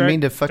 Brad. Don't we didn't drag-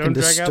 mean to fucking don't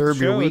drag out the disturb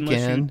your show unless you-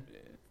 weekend.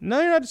 No,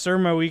 you're not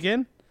disturbing my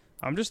weekend.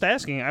 I'm just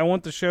asking. I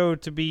want the show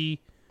to be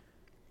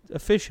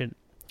efficient.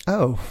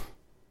 Oh.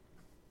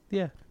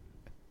 Yeah.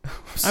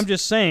 I'm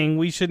just saying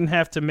we shouldn't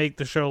have to make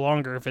the show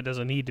longer if it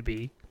doesn't need to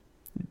be.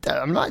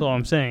 I'm not. That's all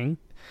I'm saying.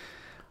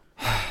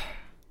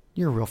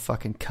 You're a real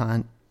fucking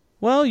cunt.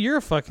 Well, you're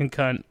a fucking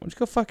cunt. Why don't you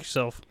go fuck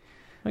yourself?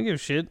 I don't give a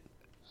shit.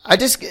 I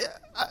just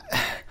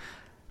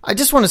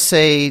want to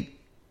say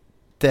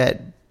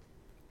that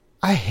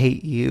I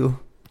hate you.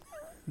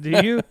 Do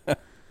you?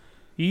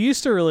 You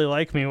used to really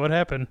like me. What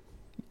happened?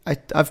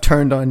 I've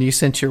turned on you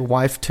since your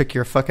wife took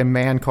your fucking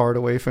man card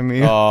away from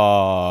you.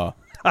 Aw.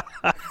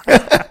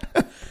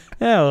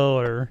 Yeah,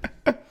 well,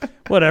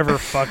 whatever,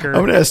 fucker.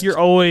 I'm gonna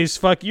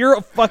ask-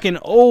 You're fucking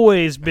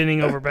always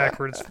bending over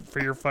backwards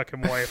for your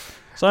fucking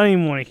wife. So I don't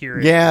even want to hear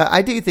it. Yeah,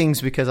 I do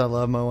things because I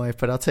love my wife,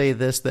 but I'll tell you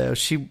this though,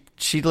 she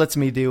lets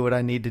me do what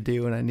I need to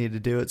do when I need to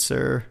do it,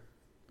 sir.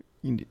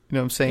 You know what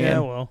I'm saying? Yeah,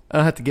 well, I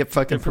don't have to get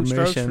fucking different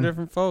strokes for permission.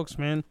 different folks,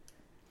 man.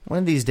 One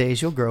of these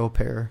days you'll grow a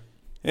pair.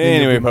 Then you'll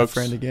Anyway, be my folks.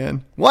 friend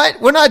again.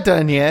 What? We're not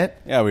done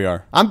yet. Yeah, we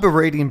are. I'm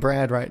berating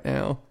Brad right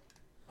now.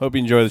 Hope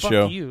you enjoy the Fuck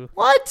show. you.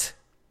 What?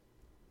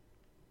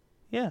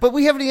 Yeah. But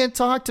we haven't even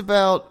talked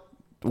about.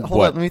 Hold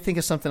What? on, let me think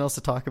of something else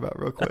to talk about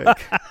real quick.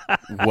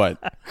 What?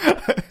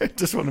 I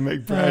just want to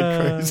make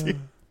Brad crazy.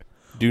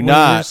 Do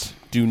Winners.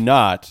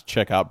 not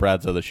check out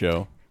Brad's other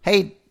show.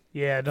 Hey,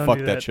 Yeah, don't Fuck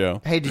do that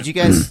show. hey, did you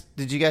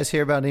guys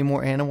hear about any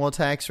more animal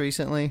attacks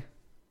recently?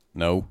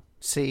 No.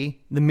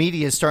 See, the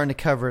media is starting to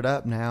cover it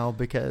up now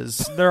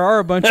because, There are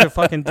a bunch of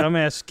fucking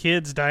dumbass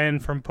kids dying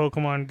from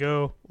Pokemon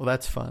Go. well,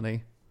 that's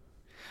funny.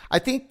 I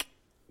think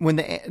when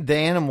the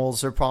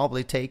animals are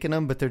probably taking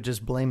them, but they're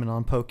just blaming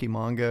on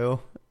Pokemon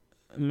Go.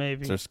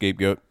 Maybe. It's our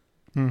scapegoat.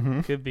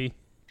 Could be.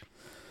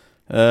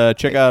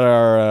 Check out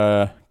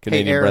our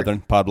Canadian Eric.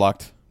 brethren,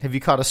 Podlocked. Have you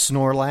caught a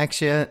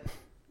Snorlax yet?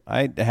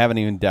 I haven't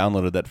even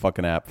downloaded that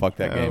fucking app. Fuck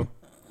that Oh. game.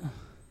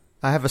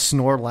 I have a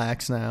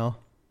Snorlax now.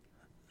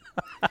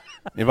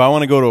 If I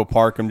want to go to a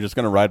park, I'm just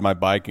going to ride my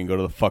bike and go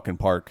to the fucking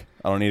park.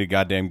 I don't need a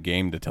goddamn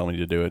game to tell me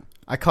to do it.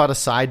 I caught a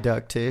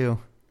Psyduck too.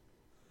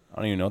 I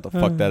don't even know what the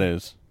fuck that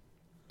is.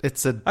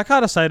 It's a I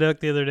caught a Psyduck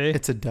the other day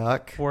it's a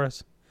duck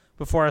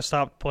before I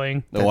stopped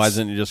playing No, why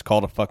isn't it just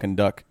called a fucking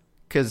duck?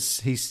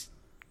 because he's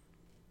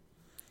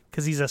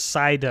because he's a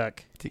Psyduck.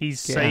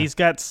 Yeah. He's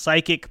got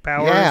psychic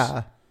powers,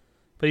 yeah.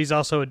 but he's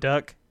also a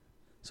duck,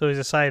 so he's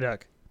a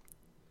Psyduck.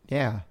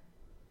 Yeah.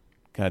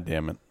 God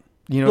damn it.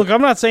 You know, Look,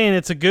 I'm not saying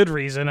it's a good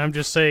reason. I'm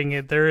just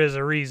saying there is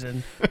a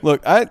reason.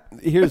 Look,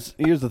 here's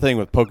the thing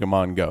with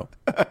Pokemon Go.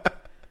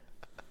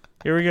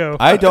 Here we go.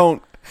 I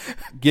don't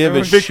give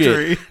a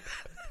victory. shit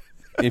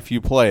if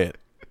you play it.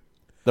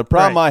 The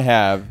problem Right. I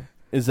have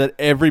is that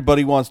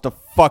everybody wants to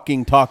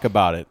fucking talk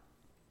about it.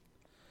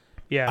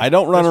 Yeah, I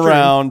don't run that's true.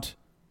 around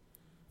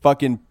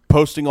fucking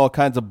posting all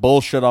kinds of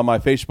bullshit on my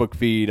Facebook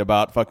feed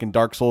about fucking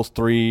Dark Souls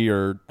 3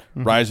 or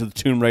Rise of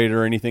the Tomb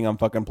Raider or anything I'm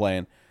fucking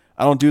playing.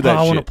 I don't do that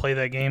I shit. want to play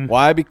that game.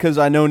 Why? Because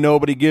I know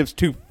nobody gives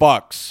two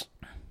fucks.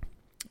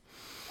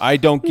 I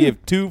don't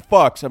give two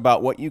fucks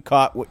about what you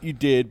caught, what you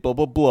did, blah,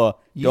 blah, blah.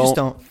 You just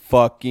don't-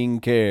 fucking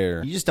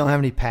care. you just don't have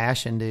any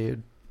passion,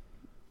 dude.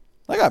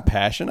 I got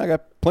passion. I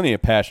got plenty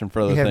of passion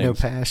for other You have things. no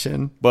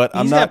passion. But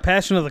I'm He's not got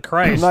Passion of the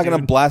Christ. I'm not going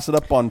to dude. blast it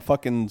up on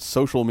fucking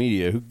social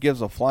media. Who gives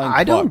a flying I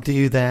fuck? don't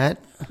do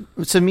that.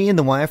 So me and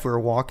the wife we were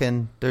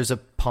walking. There's a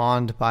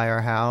pond by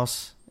our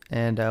house,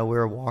 and we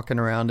were walking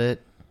around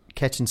it,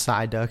 catching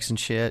Psyducks and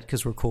shit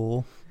because we're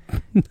cool.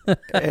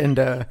 And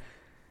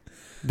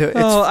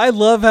I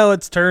love how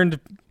it's turned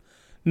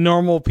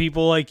normal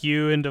people like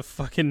you into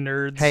fucking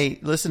nerds. hey,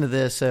 listen to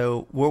this.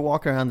 So we're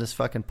walking around this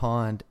fucking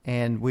pond,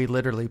 and we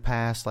literally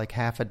passed like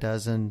half a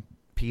dozen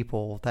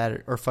people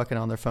that are fucking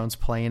on their phones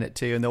playing it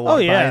too, and they'll walk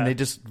by yeah. and they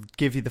just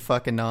give you the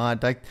fucking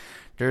nod. Like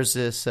there's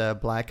this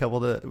black couple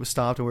that was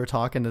stopped, and we were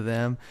talking to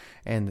them,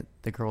 and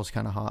the girl's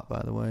kind of hot,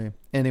 by the way.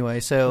 Anyway,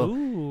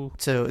 Ooh.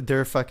 so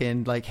they're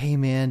fucking like, hey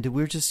man,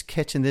 we're just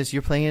catching this.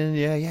 You're playing?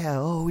 Yeah.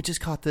 Oh, we just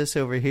caught this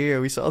over here.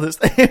 We saw this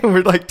thing.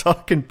 We're like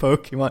talking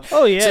Pokemon.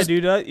 Oh yeah, Just-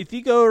 dude. If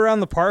you go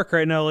around the park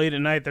right now late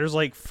at night, there's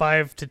like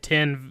 5 to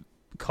 10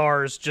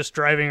 cars just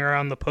driving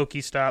around the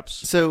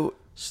Pokestops,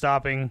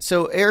 stopping.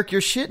 So Eric,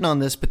 you're shitting on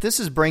this, but this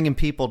is bringing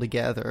people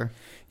together.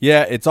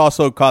 Yeah, it's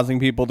also causing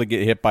people to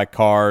get hit by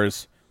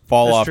cars,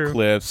 fall That's off true.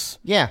 cliffs,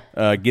 Yeah.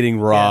 getting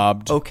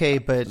robbed. Okay,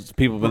 but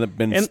People have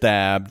been And-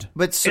 stabbed.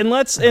 so, And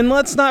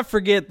let's not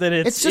forget that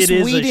It's it just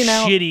is a weeding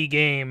out- shitty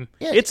game.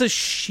 Yeah. It's a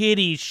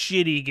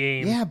shitty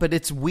game. yeah, but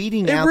it's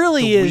weeding It out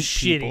really the is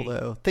weak people, shitty.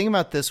 though. Think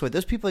about it this way: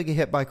 those people that get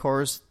hit by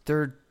cars,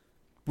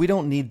 we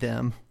don't need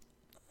them.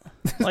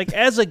 Like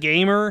as a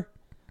gamer,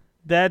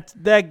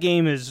 that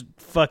game is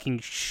fucking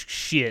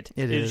shit.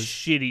 It is is.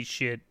 shitty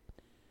shit.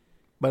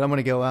 But I'm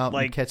gonna go out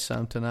Like- and catch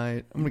some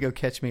tonight. I'm gonna go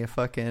catch me a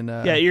fucking.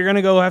 Yeah, you're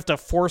gonna go have to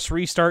force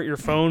restart your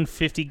phone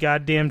 50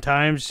 goddamn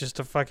times just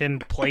to fucking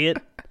play it.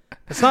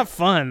 That's not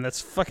fun. That's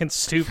fucking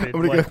stupid.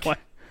 I'm gonna Like, go- what?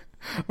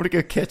 I'm gonna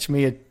go catch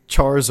me a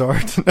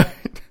Charizard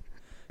tonight.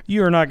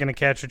 You are not gonna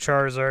catch a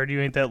Charizard.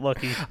 You ain't that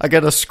lucky. I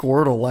got a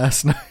Squirtle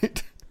last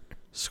night.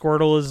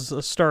 Squirtle is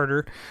a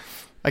starter.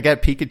 I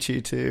got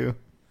Pikachu too.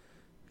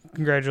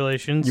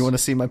 Congratulations. You want to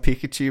see my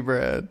Pikachu,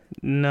 Brad?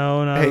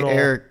 No, not Hey, at all.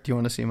 Eric, do you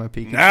want to see my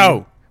Pikachu?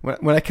 No.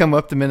 When I come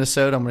up to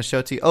Minnesota, I'm going to show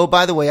it to you. Oh,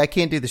 by the way, I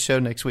can't do the show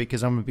next week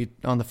because I'm going to be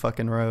on the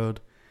fucking road.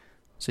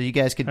 So you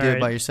guys could do All it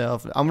right. by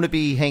yourself. I'm going to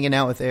be hanging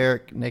out with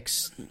Eric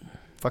next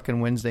fucking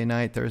Wednesday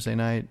night, Thursday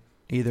night,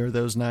 either of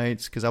those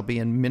nights, because I'll be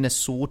in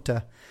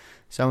Minnesota.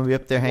 So I'm going to be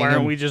up there hanging. Why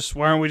aren't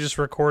we just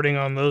recording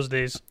on those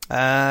days?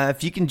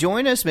 If you can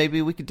join us,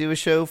 maybe we could do a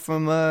show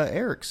from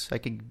Eric's. I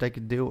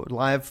could do it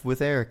live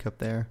with Eric up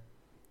there.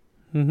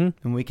 Mm-hmm.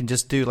 And we can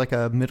just do like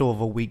a middle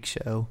of a week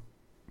show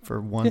for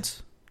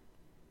once.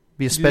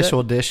 Be a Do special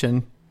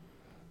edition.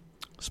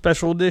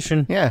 Special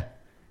edition. Yeah.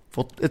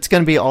 Well, it's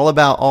going to be all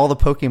about all the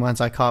Pokemons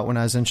I caught when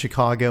I was in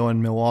Chicago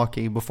and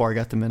Milwaukee before I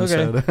got to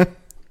Minnesota.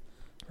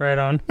 Right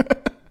on.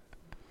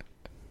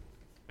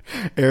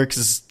 Eric's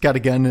has got a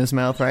gun in his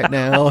mouth right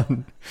now.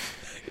 And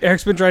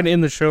Eric's been trying to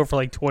end the show for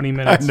like 20 I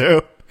minutes.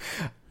 know.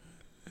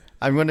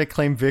 I'm going to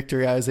claim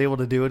victory. I was able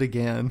to do it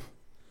again.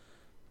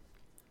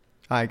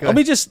 All right, go Let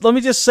ahead.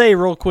 me just say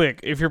real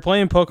quick, if you're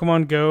playing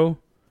Pokemon Go,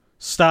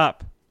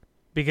 stop.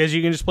 Because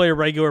you can just play a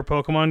regular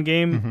Pokemon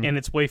game and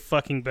it's way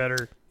fucking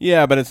better.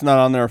 Yeah, but it's not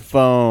on their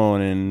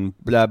phone and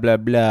blah blah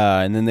blah,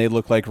 and then they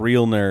look like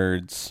real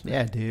nerds.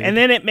 Yeah, dude. And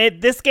then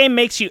this game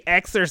makes you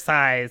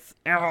exercise.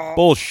 Oh.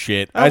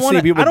 Bullshit. I don't I wanna-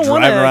 see people I don't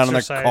driving wanna around in their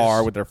exercise.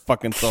 car with their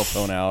fucking cell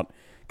phone out.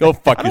 Go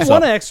fuck I don't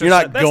yourself. wanna exercise. You're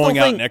not That's the going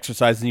out thing. and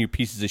exercising, you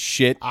pieces of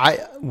shit.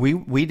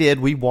 We did.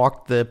 We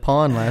walked the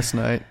pond last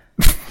night.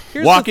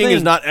 Here's Walking the is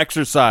thing. not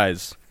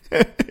exercise.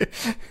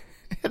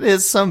 It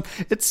is some.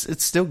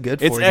 It's still good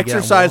for It's you to get out and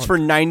exercise walk. for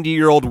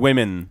 90-year-old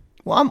women.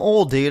 Well, I'm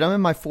old, dude. I'm in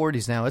my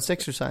 40s now. It's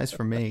exercise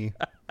for me.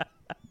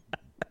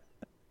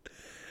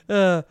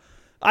 I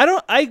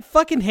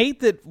fucking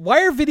hate that.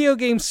 Why are video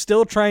games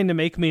still trying to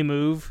make me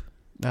move?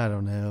 I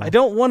don't know. I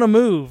don't want to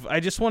move. I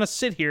just want to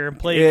sit here and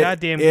play a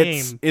goddamn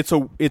game. It's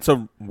a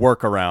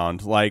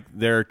workaround. Like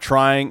they're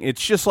trying.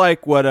 It's just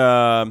like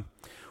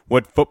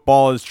what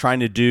football is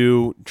trying to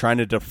do, trying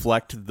to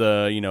deflect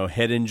the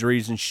head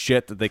injuries and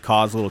shit that they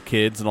cause little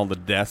kids and all the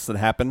deaths that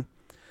happen.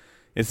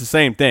 It's the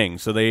same thing.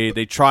 So they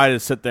try to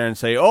sit there and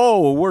say,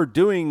 "Oh, we're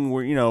doing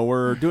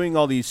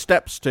all these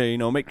steps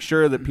to make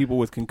sure that people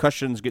with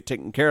concussions get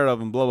taken care of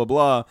and blah blah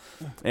blah."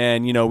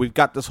 And we've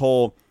got this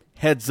whole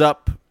heads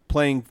up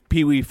playing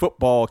pee-wee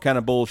football kind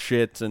of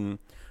bullshit, and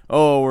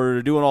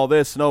we're doing all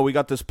this, and we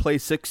got this Play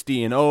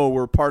 60, and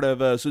we're part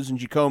of Susan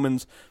G.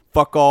 Komen's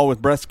Fuck All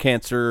with Breast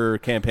Cancer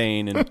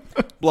campaign, and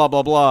blah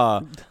blah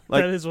blah.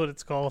 Like, that is what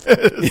it's called.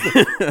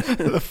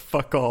 The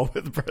fuck all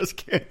with breast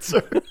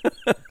cancer.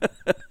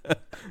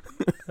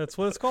 That's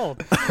what it's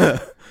called.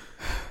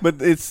 but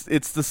it's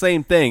the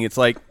same thing. It's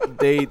like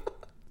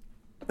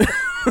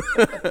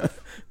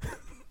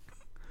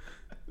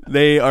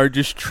they are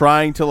just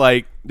trying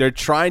to they're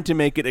trying to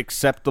make it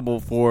acceptable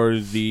for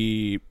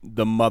the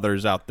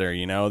mothers out there,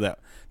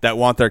 that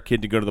want their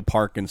kid to go to the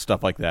park and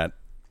stuff like that.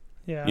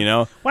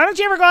 Yeah. Why don't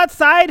you ever go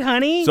outside,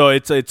 honey? So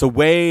it's a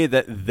way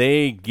that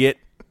they get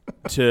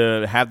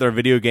to have their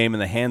video game in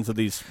the hands of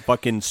these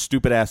fucking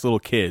stupid ass little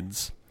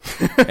kids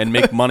and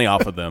make money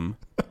off of them,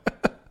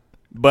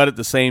 but at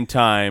the same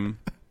time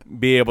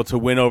be able to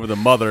win over the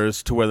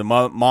mothers to where the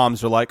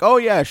moms are like, "Oh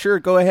yeah, sure,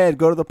 go ahead,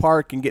 go to the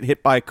park and get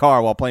hit by a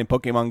car while playing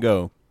Pokemon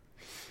Go."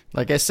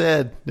 Like I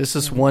said, this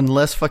is one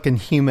less fucking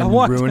human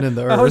I ruining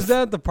the earth. was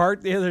down at the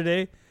park the other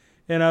day,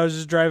 and I was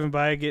just driving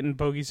by getting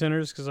Poke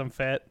Centers because I'm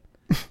fat.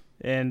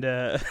 And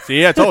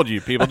See, I told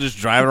you, people just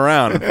driving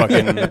around and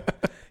fucking.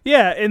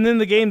 yeah, and then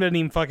the game doesn't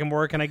even fucking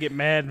work, and I get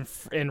mad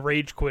and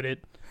rage quit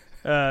it.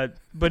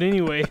 But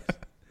anyway,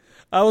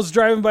 I was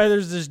driving by.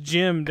 There's this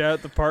gym down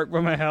at the park by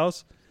my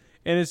house,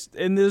 and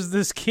there's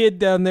this kid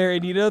down there,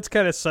 and it's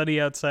kind of sunny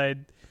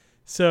outside,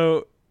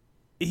 so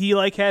he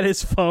had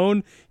his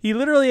phone. He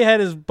literally had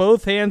his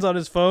both hands on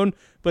his phone,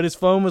 but his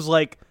phone was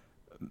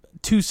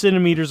 2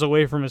 centimeters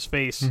away from his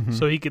face,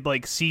 so he could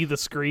see the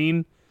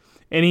screen.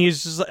 And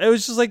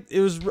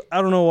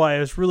I don't know why, it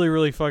was really,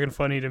 really fucking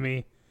funny to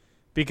me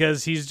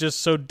because he's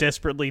just so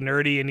desperately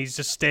nerdy and he's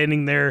just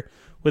standing there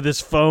with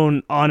his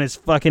phone on his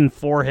fucking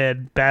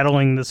forehead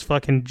battling this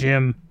fucking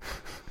gym.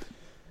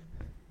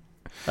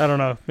 I don't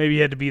know. Maybe he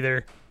had to be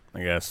there.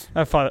 I guess.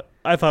 I thought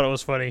it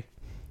was funny.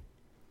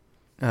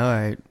 All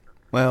right.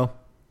 Well,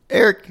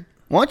 Eric,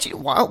 what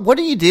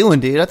are you doing,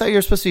 dude? I thought you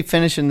were supposed to be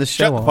finishing the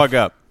show Shut the off. fuck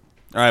up.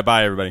 All right,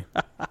 bye everybody.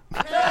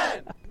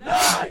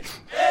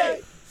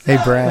 Hey,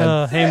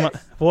 Brad.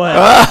 What?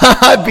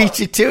 I beat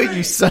you to it,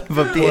 you son of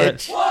a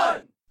bitch.